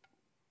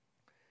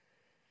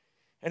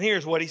 And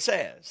here's what he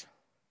says.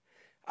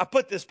 I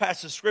put this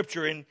passage of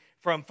scripture in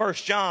from 1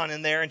 John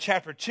in there in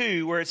chapter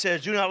 2 where it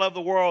says, Do not love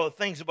the world, the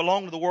things that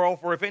belong to the world,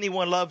 for if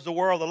anyone loves the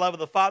world, the love of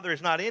the Father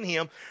is not in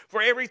him.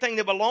 For everything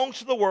that belongs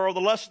to the world,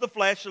 the lust of the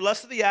flesh, the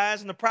lust of the eyes,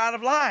 and the pride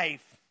of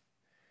life,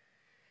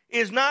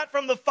 is not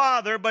from the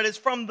Father, but is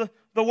from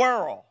the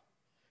world.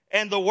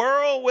 And the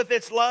world with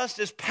its lust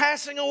is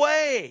passing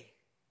away.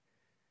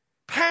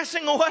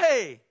 Passing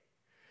away.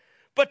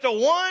 But the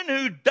one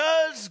who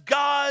does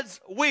God's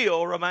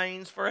will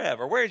remains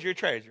forever. Where's your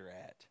treasure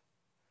at?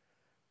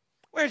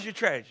 Where's your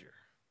treasure?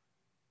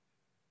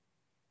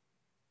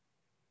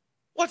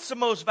 What's the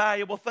most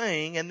valuable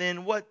thing? And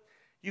then what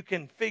you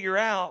can figure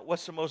out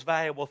what's the most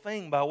valuable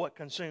thing by what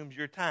consumes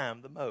your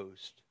time the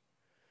most.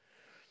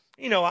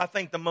 You know, I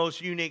think the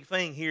most unique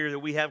thing here that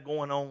we have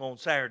going on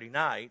Saturday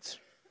nights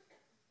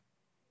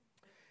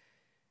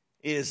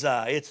is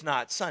it's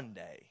not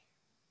Sunday.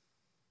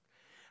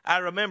 I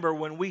remember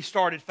when we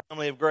started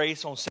Family of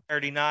Grace on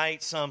Saturday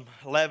night some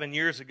 11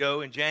 years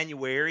ago in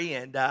January,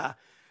 and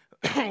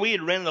we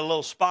had rented a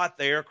little spot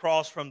there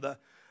across from the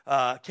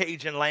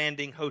Cajun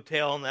Landing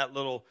Hotel in that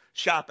little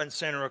shopping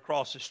center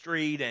across the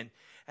street,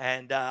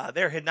 and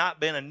there had not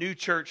been a new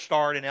church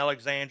start in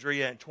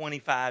Alexandria in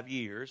 25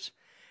 years.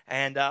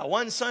 And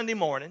one Sunday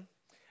morning,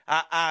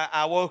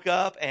 I woke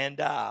up and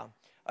a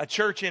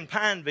church in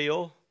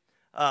Pineville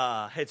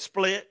had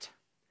split,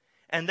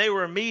 and they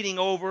were meeting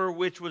over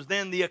which was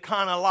then the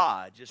Akana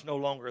Lodge. It's no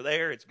longer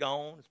there. It's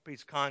gone. It's a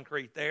piece of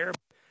concrete there.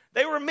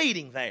 They were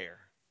meeting there.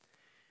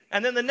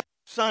 And then the next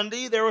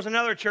Sunday, there was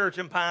another church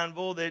in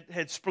Pineville that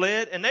had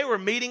split, and they were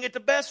meeting at the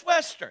Best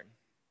Western.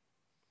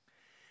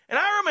 And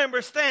I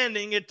remember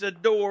standing at the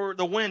door,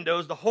 the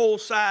windows, the whole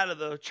side of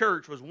the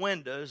church was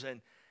windows,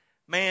 and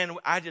man,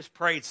 I just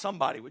prayed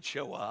somebody would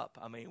show up.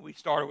 I mean, we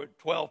started with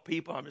 12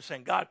 people. I'm just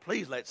saying, God,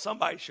 please let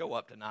somebody show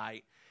up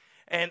tonight.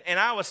 And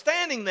I was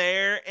standing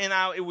there, and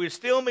we were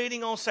still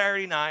meeting on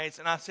Saturday nights,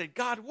 and I said,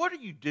 God, what are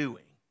you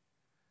doing?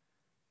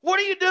 What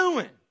are you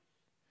doing?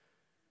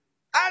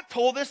 I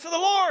told this to the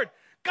Lord.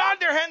 God,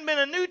 there hadn't been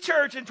a new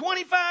church in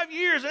 25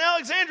 years in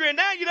Alexandria, and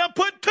now you done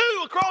put 2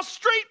 across the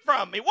street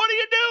from me. What are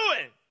you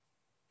doing?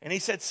 And he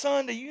said,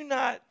 son, do you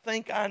not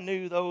think I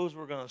knew those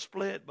were going to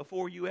split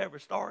before you ever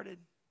started?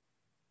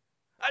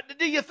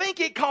 Do you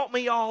think it caught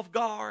me off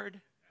guard?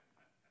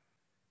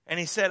 And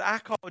he said, I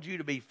called you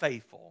to be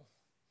faithful.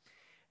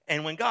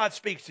 And when God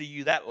speaks to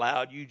you that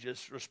loud, you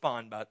just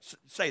respond by,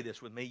 say this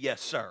with me,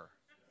 yes, sir.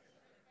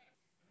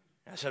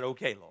 I said,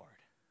 okay, Lord,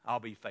 I'll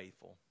be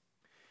faithful.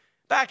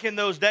 Back in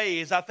those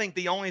days, I think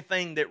the only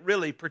thing that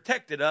really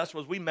protected us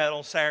was we met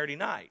on Saturday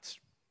nights.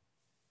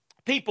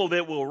 People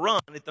that will run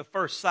at the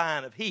first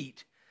sign of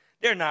heat,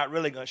 they're not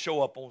really going to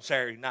show up on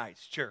Saturday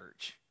nights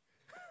church.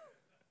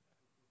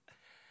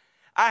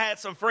 I had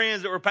some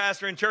friends that were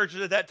pastoring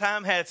churches at that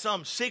time, had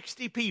some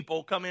 60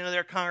 people come into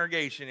their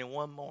congregation in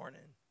one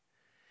morning.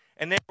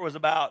 And there was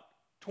about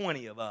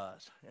 20 of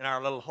us in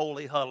our little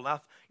holy huddle.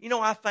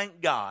 I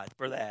thank God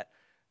for that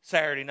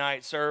Saturday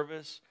night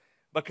service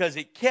because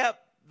it kept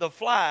the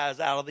flies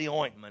out of the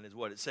ointment, is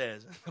what it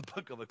says in the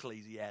book of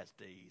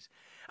Ecclesiastes.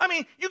 I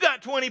mean, you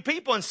got 20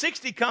 people and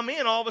 60 come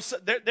in, all of a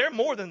sudden, they're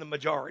more than the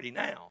majority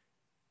now.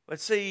 But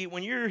see,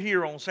 when you're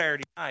here on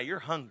Saturday night, you're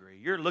hungry.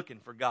 You're looking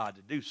for God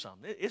to do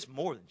something. It's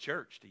more than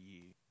church to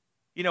you.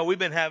 You know, we've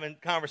been having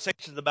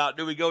conversations about,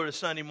 do we go to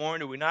Sunday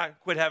morning? Do we not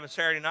quit having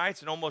Saturday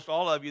nights? And almost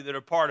all of you that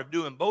are part of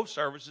doing both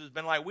services have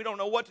been like, we don't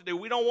know what to do.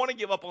 We don't want to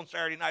give up on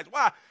Saturday nights.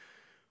 Why?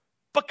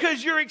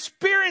 Because you're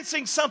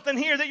experiencing something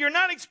here that you're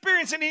not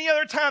experiencing any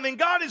other time. And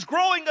God is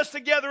growing us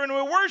together, and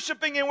we're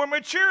worshiping, and we're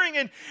maturing,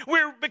 and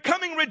we're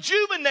becoming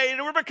rejuvenated,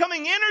 and we're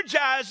becoming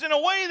energized in a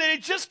way that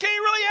it just can't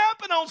really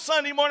happen on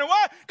Sunday morning.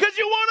 Why? Because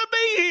you want to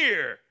be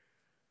here.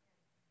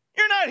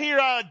 You're not here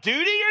out of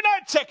duty. You're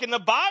not checking the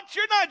box.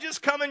 You're not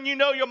just coming, you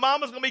know your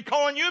mama's going to be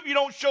calling you if you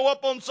don't show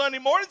up on Sunday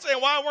morning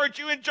saying, why weren't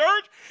you in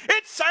church?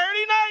 It's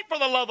Saturday night, for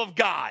the love of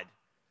God.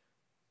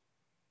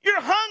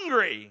 You're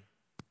hungry.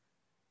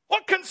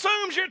 What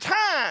consumes your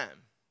time?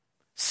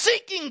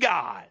 Seeking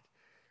God.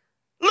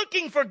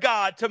 Looking for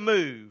God to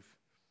move.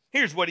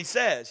 Here's what he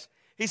says.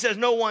 He says,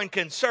 no one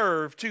can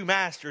serve 2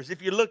 masters.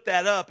 If you look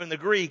that up in the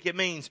Greek, it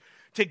means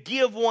to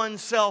give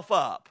oneself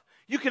up.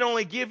 You can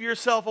only give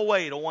yourself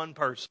away to one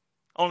person.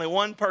 Only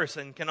one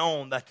person can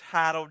own the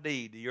title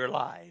deed to your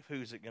life.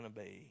 Who's it going to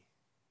be?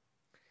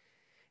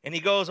 And he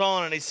goes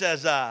on and he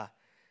says,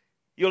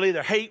 you'll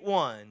either hate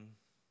one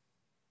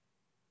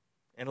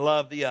and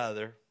love the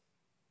other,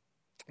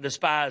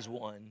 despise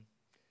one.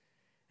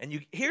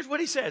 And here's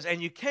what he says,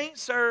 and you can't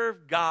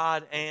serve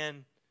God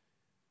and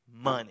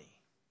money.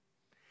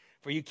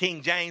 For you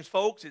King James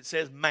folks, it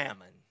says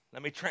mammon.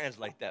 Let me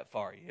translate that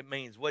for you. It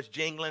means what's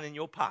jingling in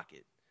your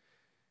pocket,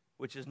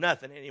 which is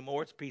nothing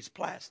anymore. It's a piece of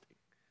plastic.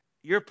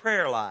 Your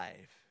prayer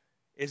life,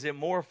 is it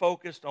more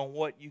focused on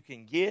what you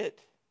can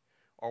get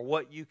or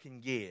what you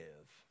can give?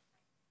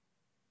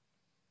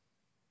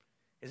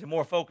 Is it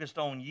more focused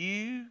on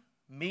you,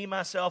 me,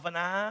 myself, and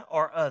I,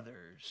 or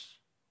others?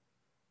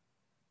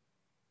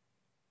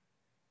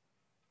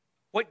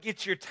 What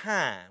gets your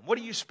time? What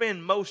do you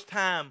spend most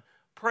time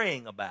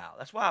praying about?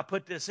 That's why I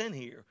put this in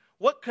here.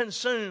 What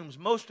consumes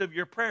most of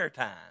your prayer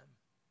time?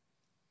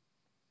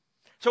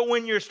 So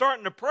when you're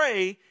starting to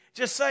pray,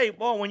 just say,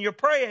 well, when you're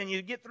praying,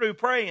 you get through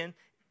praying,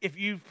 if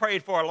you've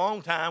prayed for a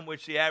long time,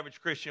 which the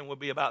average Christian would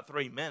be about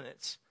 3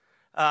 minutes,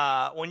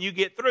 when you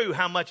get through,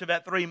 how much of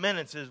that 3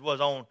 minutes was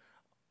on,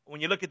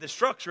 when you look at the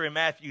structure in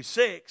Matthew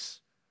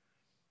 6,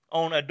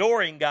 on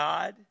adoring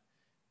God,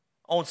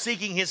 on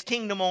seeking his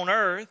kingdom on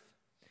earth.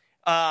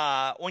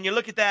 When you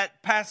look at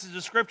that passage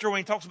of Scripture when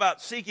he talks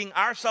about seeking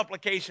our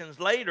supplications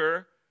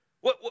later,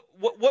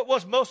 what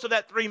was most of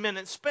that 3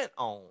 minutes spent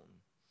on?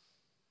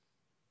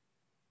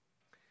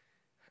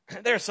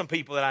 There's some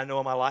people that I know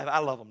in my life, I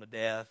love them to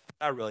death.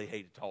 I really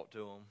hate to talk to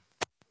them.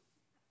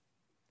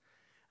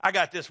 I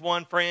got this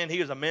one friend, he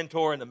was a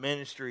mentor in the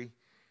ministry,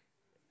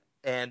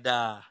 and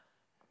I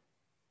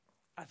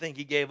think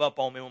he gave up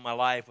on me when my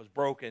life was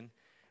broken.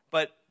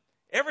 But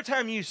every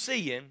time you see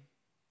him,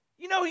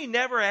 you know he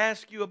never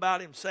asks you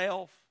about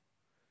himself.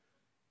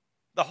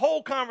 The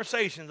whole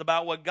conversation's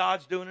about what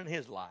God's doing in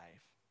his life,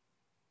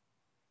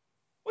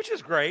 which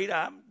is great.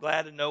 I'm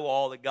glad to know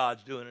all that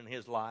God's doing in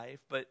his life,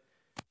 but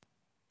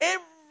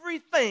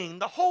everything,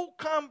 the whole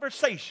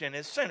conversation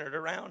is centered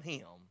around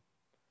him.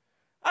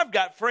 I've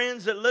got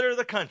friends that litter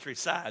the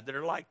countryside that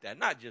are like that.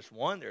 Not just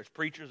one. There's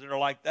preachers that are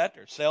like that.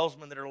 There's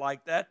salesmen that are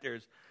like that.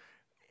 There's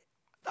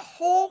the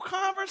whole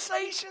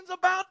conversation's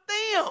about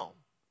them.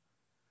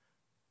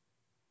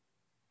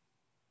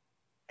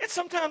 And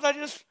sometimes I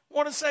just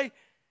want to say,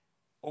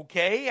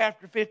 okay,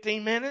 after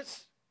 15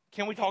 minutes,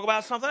 can we talk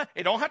about something?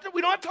 We don't have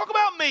to talk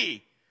about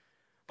me.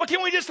 But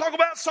can we just talk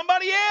about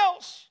somebody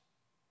else?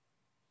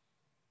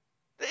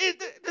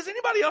 Does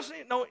anybody else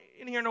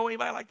in here know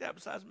anybody like that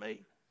besides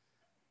me?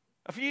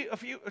 A few,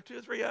 two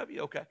or three of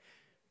you? Okay.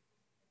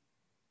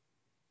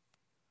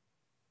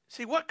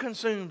 See, what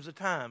consumes the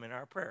time in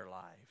our prayer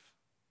life?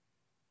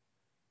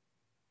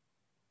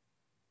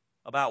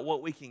 About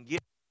what we can give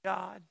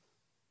God?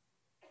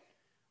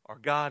 Or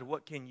God,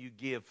 what can you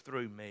give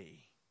through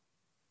me?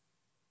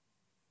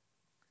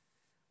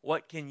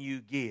 What can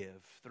you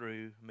give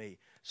through me?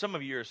 Some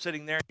of you are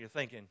sitting there and you're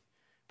thinking,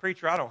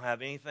 preacher, I don't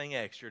have anything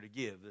extra to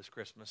give this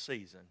Christmas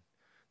season.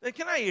 Then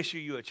can I issue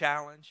you a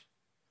challenge?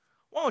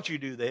 Why don't you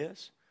do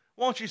this?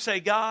 Why don't you say,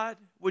 God,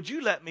 would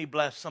you let me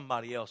bless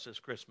somebody else this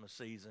Christmas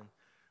season?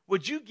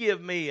 Would you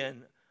give me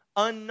an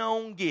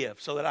unknown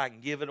gift so that I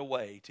can give it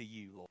away to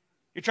you, Lord?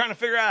 You're trying to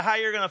figure out how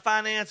you're going to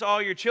finance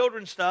all your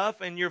children's stuff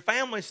and your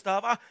family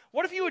stuff.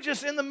 What if you were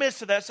just in the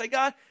midst of that, say,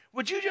 God,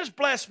 would you just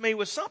bless me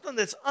with something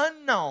that's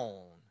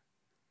unknown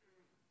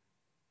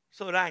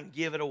so that I can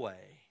give it away?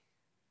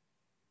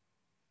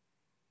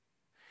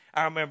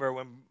 I remember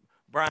when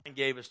Brian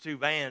gave us 2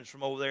 vans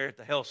from over there at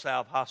the Health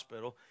South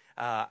Hospital.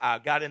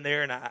 I got in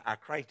there and I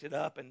cranked it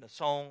up, and the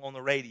song on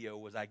the radio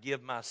was, I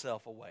give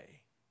myself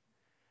away.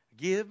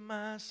 Give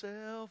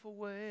myself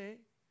away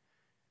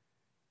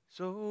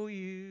so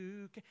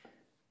you can.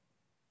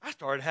 I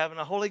started having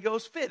a Holy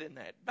Ghost fit in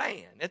that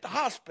van at the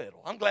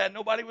hospital. I'm glad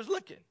nobody was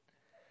looking.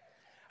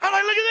 I'm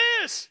like, look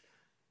at this.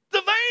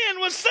 The van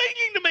was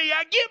singing to me,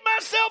 I give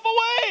myself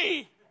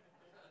away.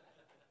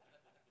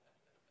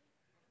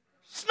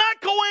 It's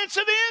not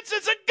coincidence,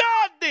 it's a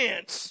God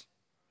dance.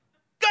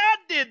 God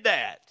did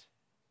that.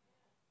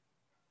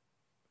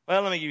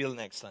 Well, let me give you the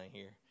next thing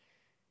here.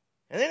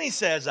 And then he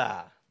says,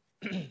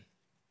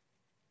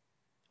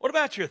 what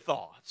about your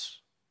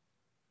thoughts?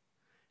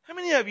 How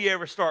many of you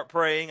ever start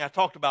praying? I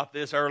talked about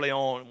this early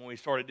on when we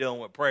started dealing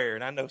with prayer,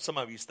 and I know some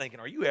of you is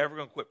thinking, are you ever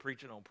going to quit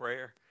preaching on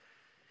prayer?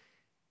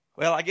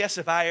 Well, I guess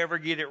if I ever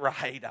get it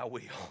right, I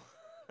will.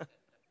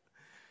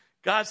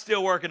 God's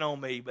still working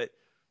on me, but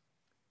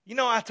you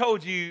know, I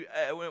told you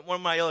one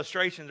of my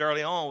illustrations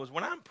early on was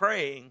when I'm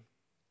praying,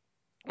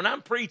 when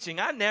I'm preaching,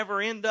 I never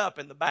end up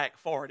in the back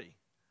 40.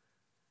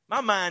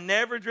 My mind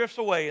never drifts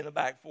away in the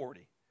back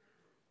 40.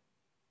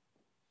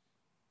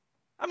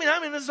 I mean,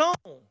 I'm in the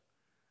zone.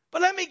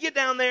 But let me get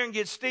down there and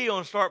get still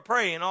and start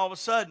praying. All of a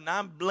sudden,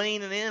 I'm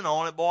leaning in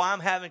on it. Boy, I'm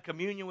having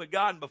communion with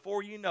God. And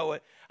before you know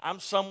it, I'm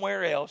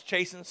somewhere else,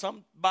 chasing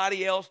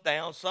somebody else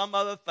down, some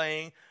other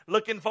thing,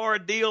 looking for a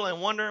deal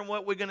and wondering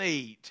what we're going to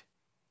eat.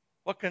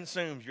 What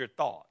consumes your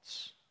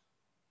thoughts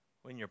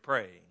when you're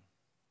praying?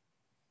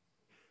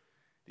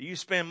 Do you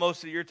spend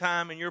most of your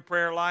time in your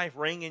prayer life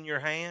wringing your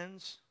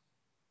hands,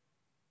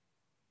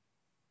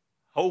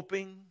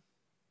 hoping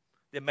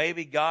that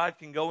maybe God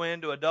can go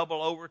into a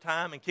double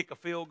overtime and kick a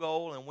field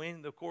goal and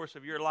win the course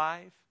of your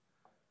life?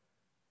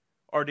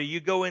 Or do you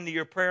go into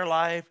your prayer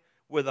life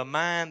with a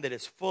mind that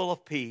is full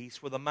of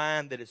peace, with a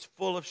mind that is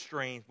full of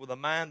strength, with a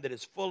mind that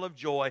is full of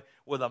joy,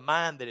 with a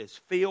mind that is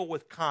filled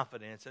with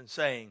confidence and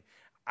saying,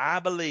 I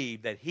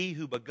believe that he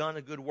who begun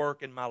a good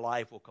work in my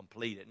life will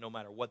complete it no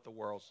matter what the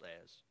world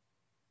says.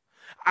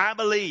 I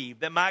believe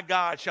that my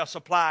God shall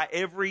supply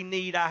every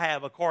need I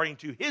have according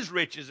to his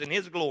riches and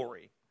his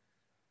glory.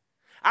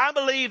 I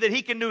believe that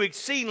he can do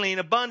exceedingly and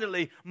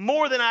abundantly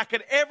more than I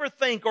could ever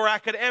think or I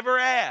could ever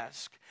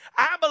ask.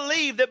 I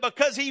believe that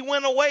because he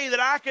went away that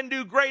I can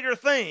do greater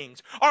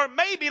things. Or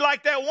maybe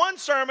like that one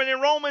sermon in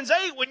Romans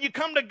 8 when you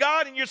come to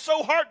God and you're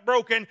so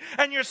heartbroken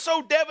and you're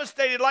so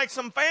devastated, like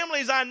some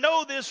families I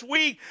know this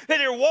week that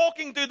are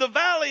walking through the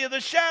valley of the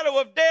shadow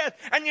of death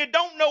and you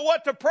don't know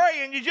what to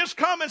pray and you just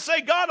come and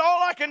say, God,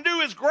 all I can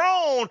do is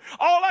groan.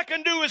 All I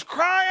can do is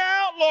cry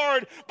out,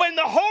 Lord. But in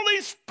the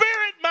Holy Spirit,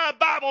 my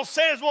Bible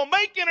says, will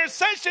make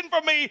intercession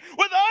for me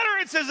with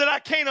utterances that I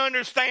can't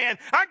understand.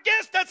 I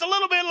guess that's a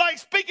little bit like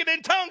speaking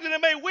in tongues, and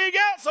it may wig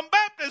out some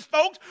Baptist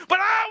folks, but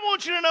I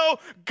want you to know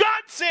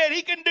God said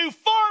he can do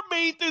for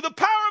me through the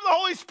power of the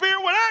Holy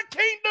Spirit what I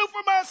can't do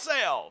for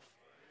myself.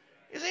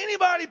 Is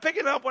anybody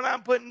picking up what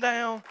I'm putting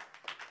down?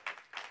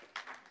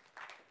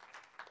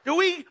 Do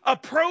we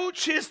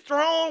approach his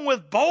throne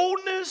with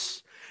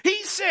boldness?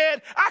 He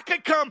said I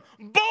could come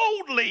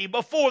boldly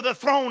before the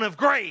throne of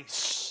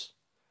grace.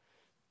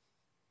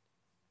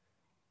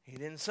 He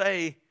didn't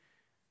say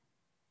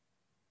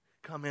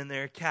come in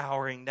there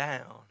cowering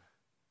down.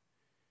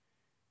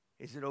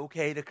 Is it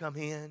okay to come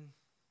in?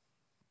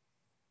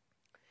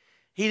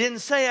 He didn't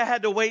say I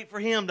had to wait for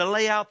him to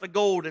lay out the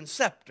golden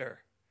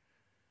scepter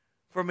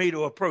for me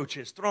to approach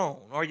his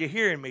throne. Are you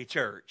hearing me,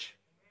 church?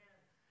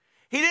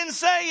 He didn't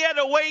say he had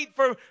to wait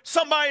for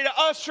somebody to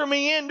usher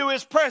me into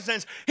his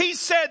presence. He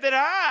said that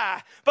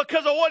I,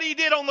 because of what he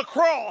did on the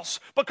cross,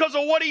 because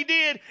of what he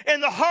did in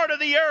the heart of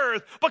the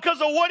earth,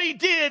 because of what he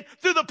did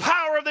through the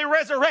power of the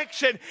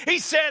resurrection, he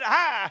said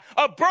I,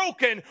 a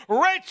broken,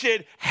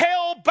 wretched,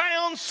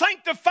 hell-bound,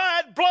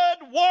 sanctified,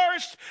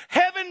 blood-washed,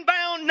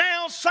 heaven-bound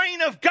now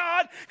saint of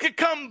God could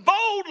come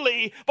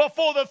boldly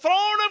before the throne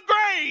of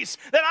grace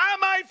that I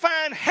might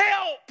find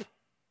help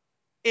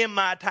in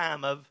my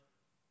time of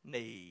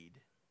need.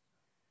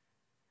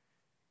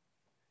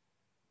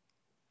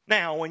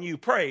 Now, when you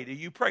pray, do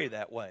you pray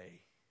that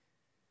way?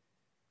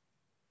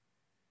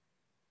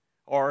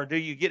 Or do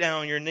you get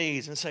down on your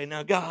knees and say,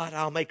 now, God,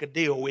 I'll make a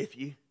deal with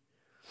you.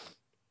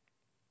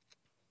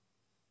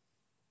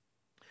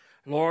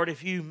 Lord,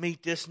 if you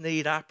meet this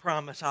need, I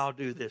promise I'll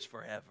do this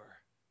forever.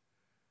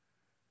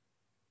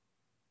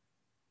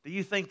 Do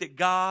you think that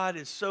God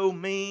is so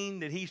mean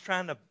that He's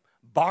trying to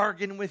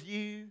bargain with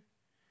you?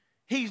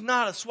 He's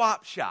not a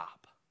swap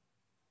shop.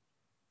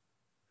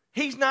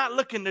 He's not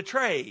looking to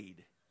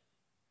trade.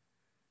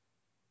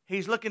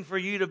 He's looking for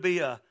you to be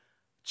a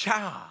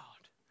child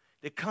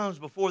that comes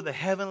before the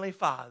Heavenly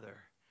Father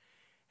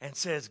and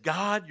says,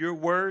 God, your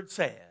word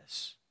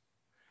says.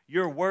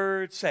 Your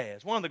word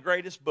says. One of the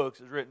greatest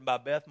books is written by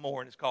Beth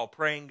Moore, and it's called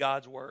Praying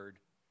God's Word,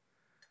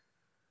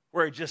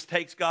 where it just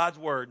takes God's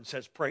word and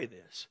says, pray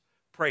this,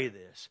 pray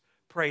this,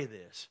 pray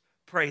this,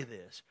 pray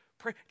this.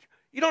 Pray.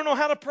 You don't know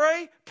how to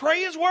pray?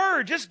 Pray His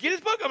word. Just get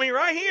His book. I mean,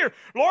 right here.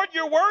 Lord,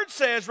 your word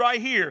says right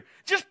here.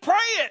 Just pray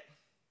it.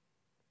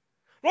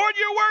 Lord,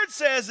 your word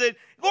says that,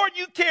 Lord,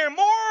 you care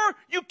more.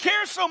 You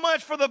care so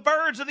much for the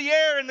birds of the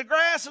air and the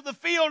grass of the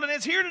field, and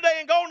it's here today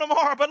and gone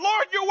tomorrow. But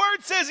Lord, your word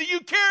says that you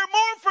care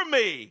more for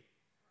me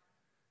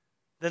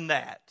than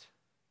that.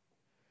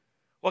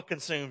 What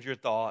consumes your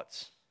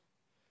thoughts?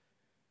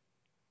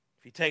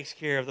 If He takes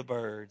care of the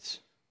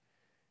birds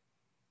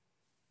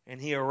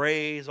and He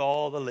arrays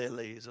all the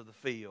lilies of the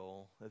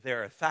field, that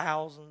there are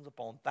thousands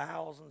upon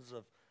thousands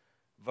of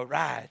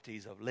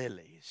varieties of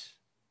lilies.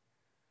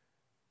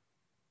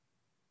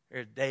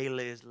 There's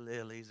daylilies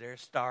lilies,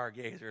 there's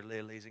stargazer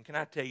lilies, and can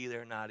I tell you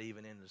they're not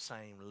even in the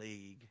same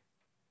league.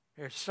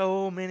 There's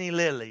so many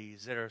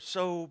lilies that are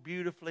so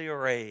beautifully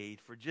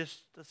arrayed for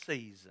just a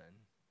season,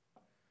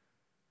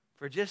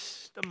 for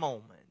just a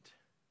moment.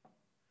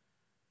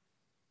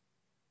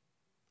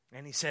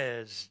 And He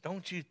says,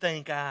 don't you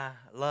think I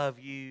love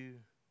you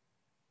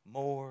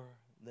more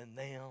than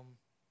them?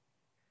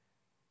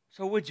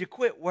 So would you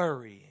quit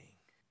worrying?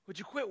 Would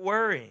you quit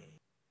worrying?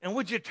 And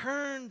would you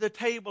turn the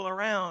table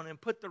around and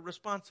put the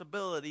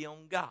responsibility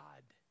on God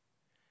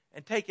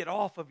and take it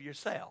off of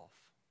yourself?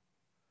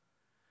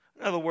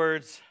 In other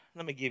words,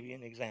 let me give you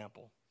an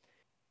example.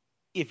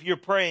 If you're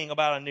praying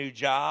about a new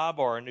job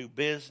or a new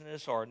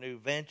business or a new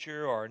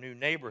venture or a new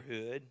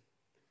neighborhood,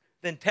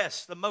 then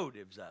test the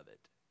motives of it.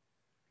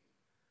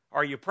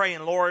 Are you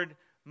praying, Lord,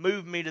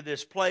 move me to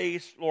this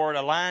place, Lord,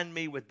 align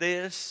me with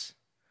this,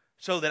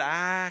 so that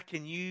I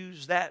can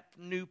use that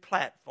new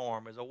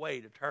platform as a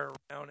way to turn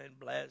around and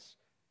bless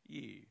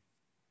you?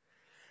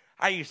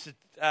 I used to,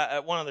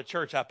 at one of the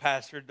church I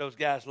pastored, those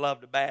guys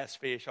loved to bass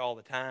fish all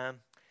the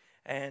time.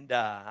 And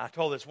I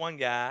told this one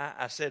guy,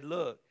 I said,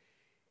 look,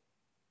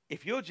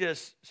 if you'll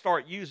just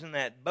start using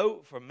that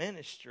boat for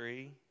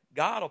ministry,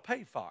 God will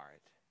pay for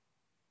it.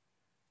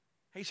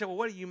 He said, well,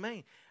 what do you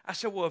mean? I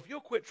said, well, if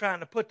you'll quit trying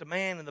to put the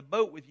man in the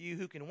boat with you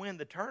who can win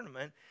the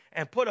tournament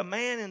and put a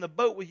man in the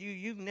boat with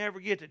you can never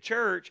get to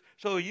church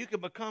so you can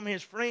become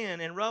his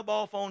friend and rub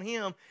off on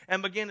him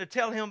and begin to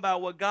tell him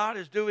about what God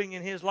is doing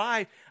in his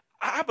life,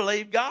 I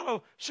believe God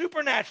will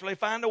supernaturally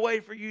find a way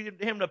for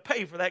him to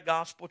pay for that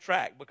gospel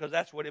tract, because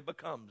that's what it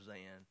becomes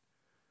then,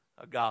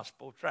 a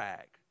gospel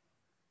tract.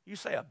 You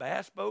say a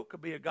bass boat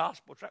could be a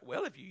gospel tract.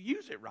 Well, if you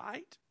use it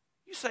right.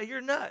 You say you're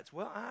nuts.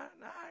 Well, I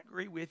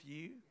agree with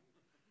you.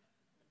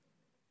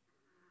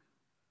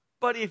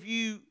 But if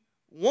you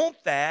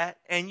want that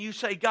and you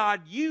say,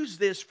 God, use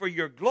this for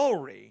your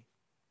glory.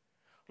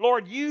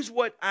 Lord, use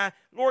what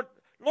Lord,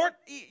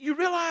 you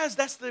realize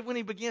that's when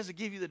He begins to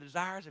give you the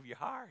desires of your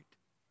heart.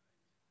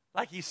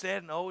 Like He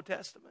said in the Old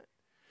Testament.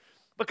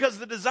 Because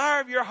the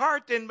desire of your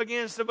heart then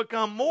begins to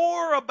become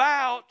more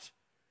about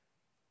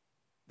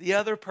the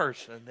other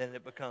person than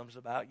it becomes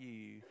about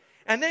you.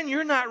 And then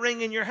you're not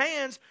wringing your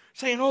hands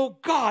saying, oh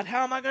God,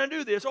 how am I going to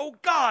do this? Oh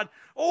God,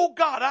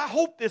 I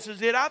hope this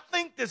is it. I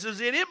think this is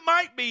it. It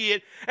might be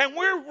it. And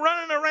we're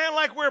running around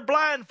like we're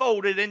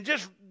blindfolded and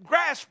just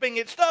grasping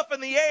at stuff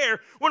in the air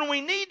when we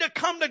need to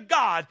come to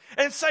God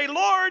and say,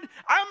 Lord,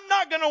 I'm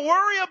not going to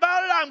worry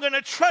about it. I'm going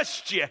to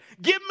trust you.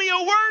 Give me a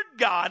word,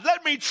 God.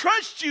 Let me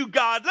trust you,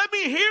 God. Let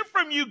me hear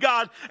from you,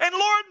 God. And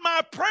Lord,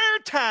 my prayer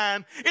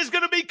time is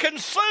going to be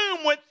consumed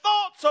with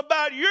thoughts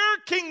about your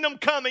kingdom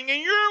coming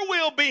and your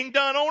will being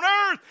done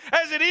on earth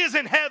as it is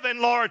in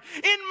heaven, Lord.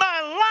 In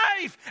my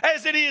life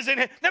as it is in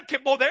heaven. Now,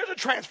 well, there's a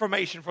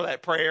transformation for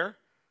that prayer.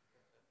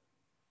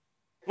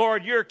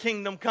 Lord, your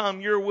kingdom come,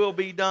 your will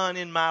be done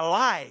in my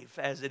life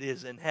as it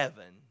is in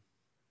heaven.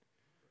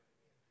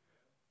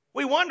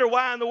 We wonder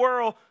why in the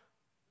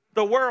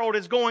world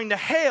is going to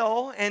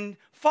hell and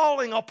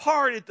falling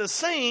apart at the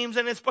seams,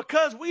 and it's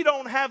because we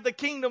don't have the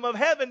kingdom of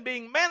heaven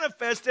being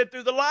manifested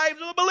through the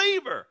lives of the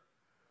believer.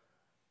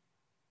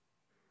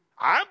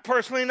 I'm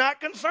personally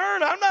not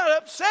concerned. I'm not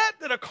upset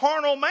that a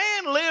carnal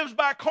man lives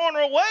by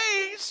carnal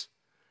ways.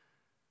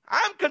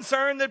 I'm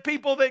concerned that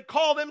people that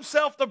call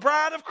themselves the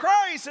bride of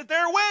Christ, that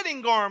their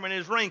wedding garment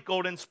is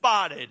wrinkled and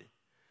spotted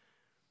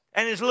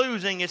and is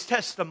losing its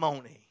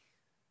testimony.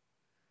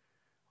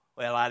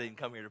 Well, I didn't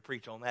come here to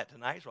preach on that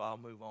tonight, so I'll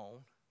move on.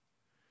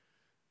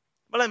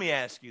 But let me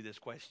ask you this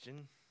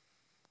question.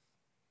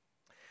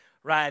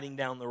 Riding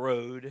down the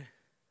road,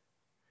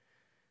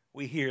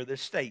 we hear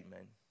this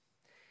statement.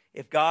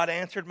 If God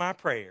answered my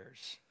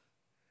prayers,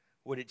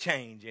 would it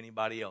change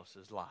anybody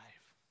else's life?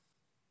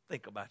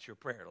 Think about your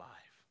prayer life.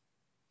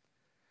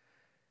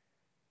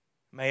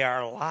 May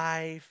our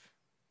life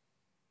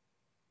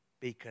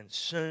be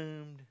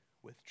consumed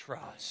with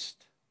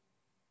trust.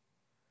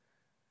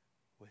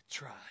 With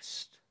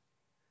trust.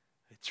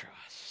 With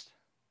trust.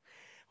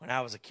 When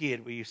I was a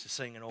kid, we used to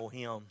sing an old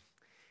hymn,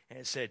 and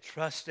it said,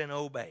 trust and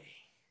obey,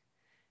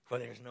 for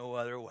there's no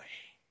other way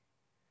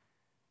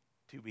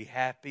to be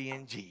happy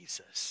in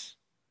Jesus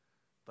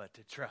but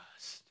to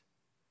trust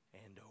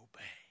and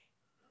obey.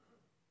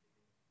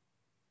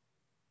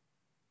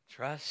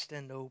 Trust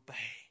and obey.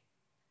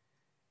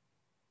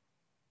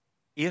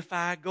 If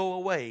I go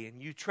away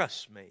and you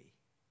trust me,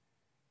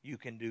 you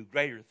can do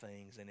greater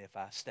things than if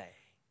I stay.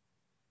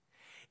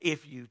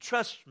 If you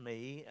trust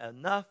me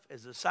enough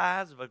as the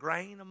size of a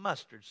grain of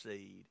mustard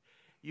seed,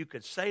 you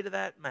could say to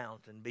that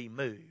mountain, be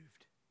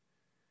moved,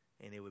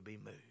 and it would be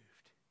moved.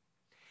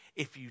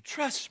 If you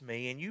trust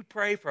me and you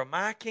pray for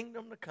my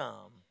kingdom to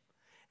come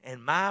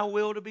and my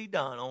will to be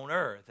done on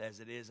earth as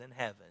it is in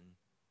heaven,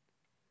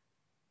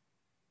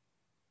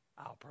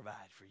 I'll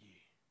provide for you.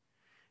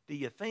 Do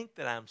you think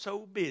that I'm so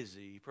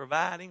busy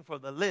providing for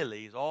the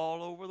lilies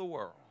all over the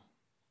world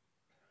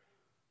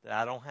that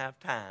I don't have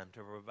time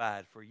to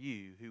provide for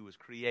you who was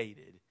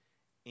created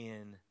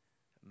in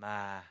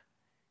my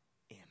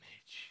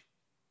image?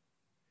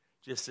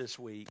 Just this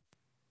week,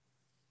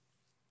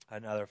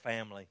 another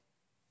family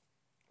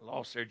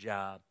lost their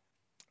job,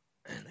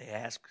 and they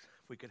asked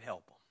if we could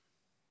help them.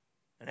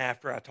 And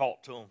after I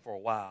talked to them for a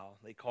while,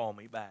 they called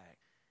me back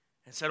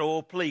and said,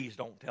 oh, please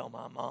don't tell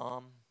my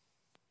mom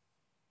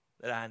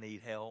that I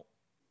need help.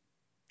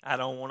 I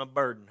don't want to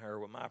burden her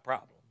with my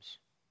problems.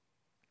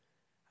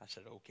 I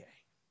said, okay.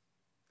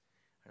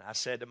 And I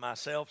said to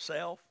myself,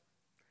 self,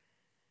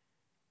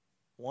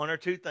 one or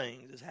two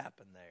things has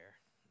happened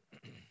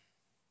there.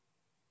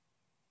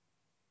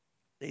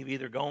 They've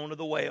either gone to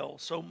the well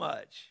so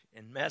much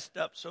and messed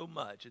up so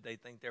much that they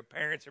think their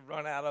parents have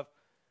run out of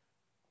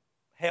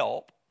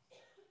help,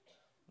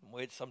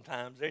 which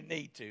sometimes they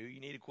need to. You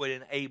need to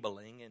quit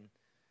enabling and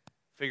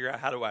figure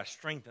out how do I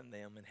strengthen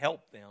them and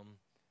help them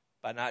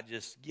by not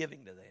just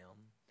giving to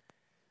them.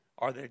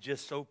 Or they're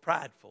just so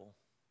prideful,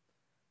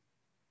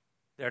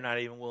 they're not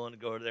even willing to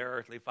go to their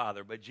earthly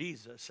father. But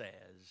Jesus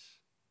says,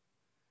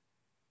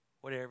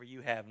 whatever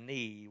you have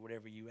need,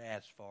 whatever you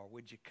ask for,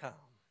 would you come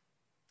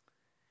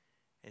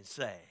and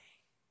say,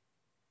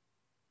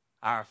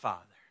 our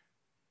Father,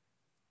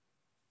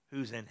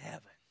 who's in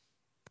heaven,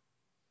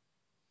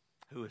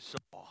 who is so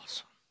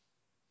awesome,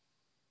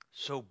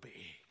 so big,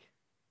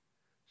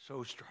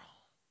 so strong,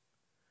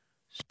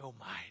 so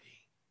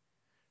mighty,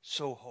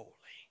 so holy.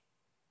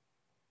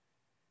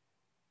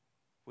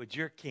 Would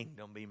your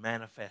kingdom be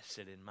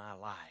manifested in my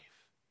life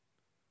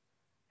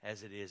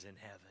as it is in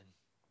heaven?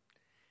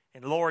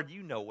 And Lord,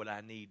 you know what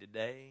I need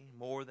today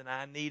more than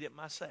I need it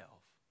myself,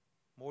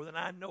 more than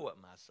I know it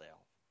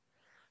myself.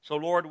 So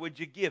Lord, would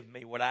you give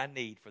me what I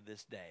need for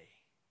this day?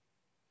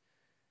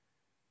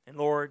 And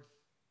Lord,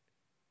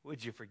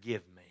 would you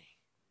forgive me?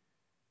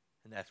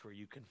 And that's where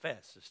you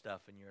confess the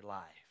stuff in your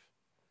life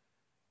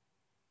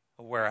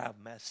of where I've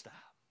messed up.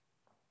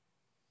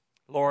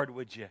 Lord,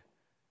 would you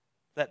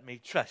let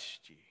me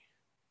trust you?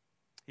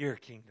 Your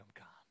kingdom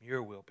come,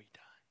 your will be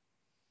done.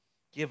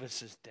 Give us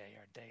this day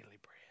our daily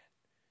bread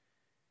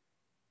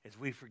as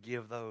we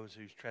forgive those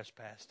who's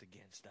trespassed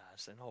against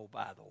us. And oh,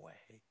 by the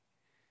way,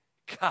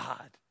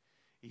 God,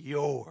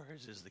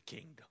 yours is the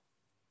kingdom.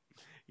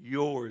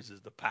 Yours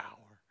is the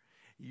power.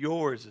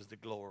 Yours is the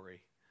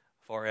glory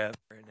forever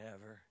and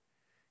ever.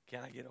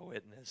 Can I get a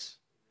witness?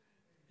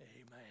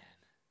 Amen.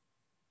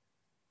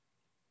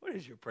 What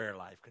is your prayer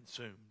life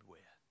consumed with?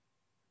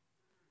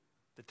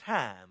 The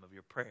time of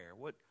your prayer.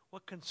 What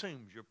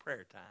consumes your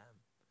prayer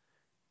time?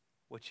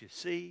 What you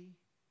see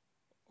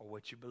or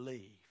what you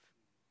believe?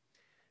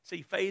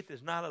 See, faith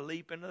is not a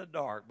leap into the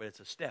dark, but it's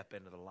a step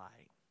into the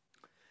light.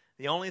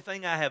 The only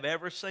thing I have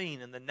ever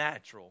seen in the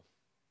natural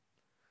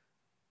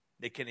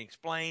that can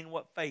explain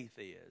what faith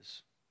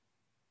is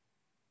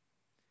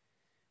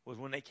was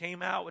when they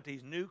came out with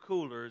these new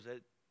coolers at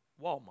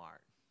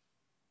Walmart.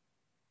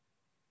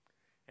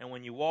 And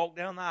when you walk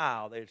down the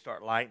aisle, they'd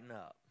start lighting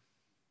up.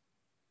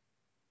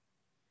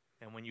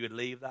 And when you would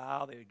leave the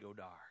aisle, they would go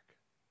dark.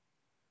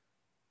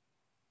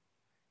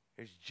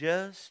 There's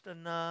just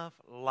enough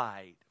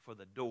light for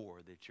the door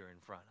that you're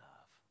in front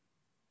of.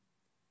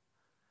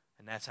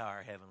 And that's how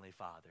our Heavenly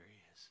Father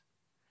is.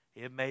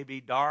 It may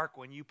be dark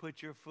when you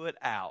put your foot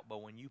out,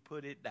 but when you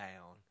put it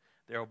down,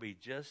 there will be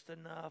just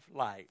enough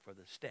light for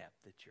the step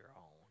that you're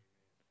on.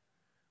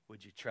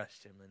 Would you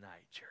trust Him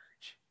tonight,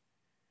 church?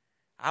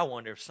 I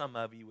wonder if some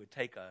of you would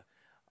take a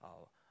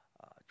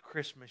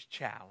Christmas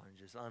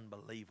challenge as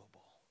unbelievable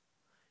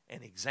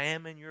and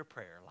examine your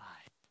prayer life.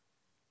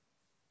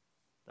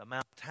 The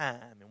amount of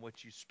time and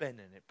what you're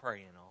spending it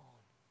praying on,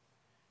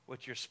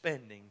 what you're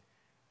spending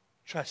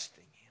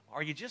trusting Him.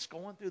 Are you just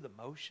going through the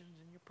motions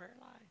in your prayer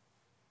life?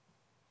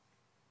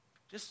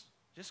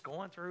 Just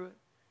going through it?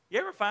 You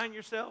ever find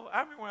yourself,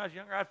 I remember when I was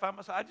younger, I'd find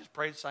myself, I just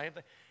prayed the same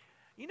thing.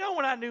 You know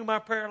when I knew my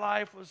prayer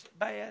life was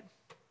bad?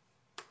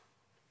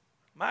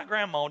 My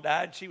grandma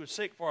died. She was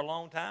sick for a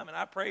long time, and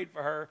I prayed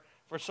for her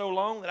for so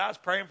long that I was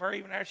praying for her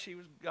even after she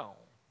was gone.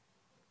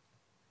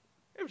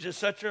 It was just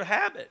such a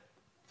habit.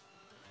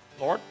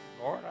 Lord,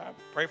 I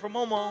pray for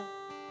Mama.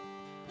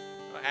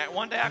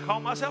 One day I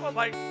called myself, I was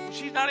like,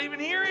 she's not even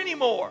here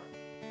anymore.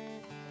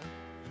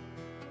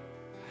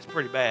 That's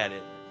pretty bad,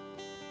 isn't it?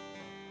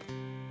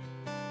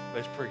 But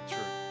it's pretty true.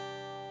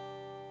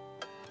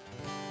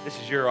 This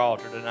is your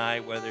altar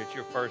tonight, whether it's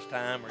your first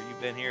time or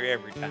you've been here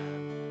every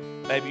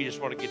time. Maybe you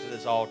just want to get to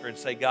this altar and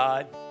say,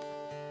 God,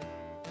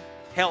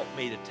 help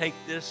me to take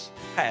this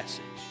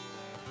passage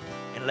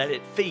and let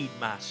it feed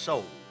my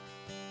soul,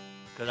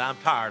 because I'm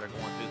tired of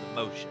going through the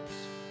motions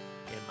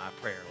in my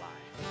prayer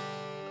life.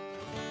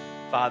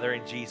 Father,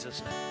 in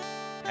Jesus' name,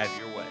 have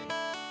your way.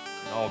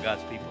 And all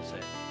God's people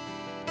said,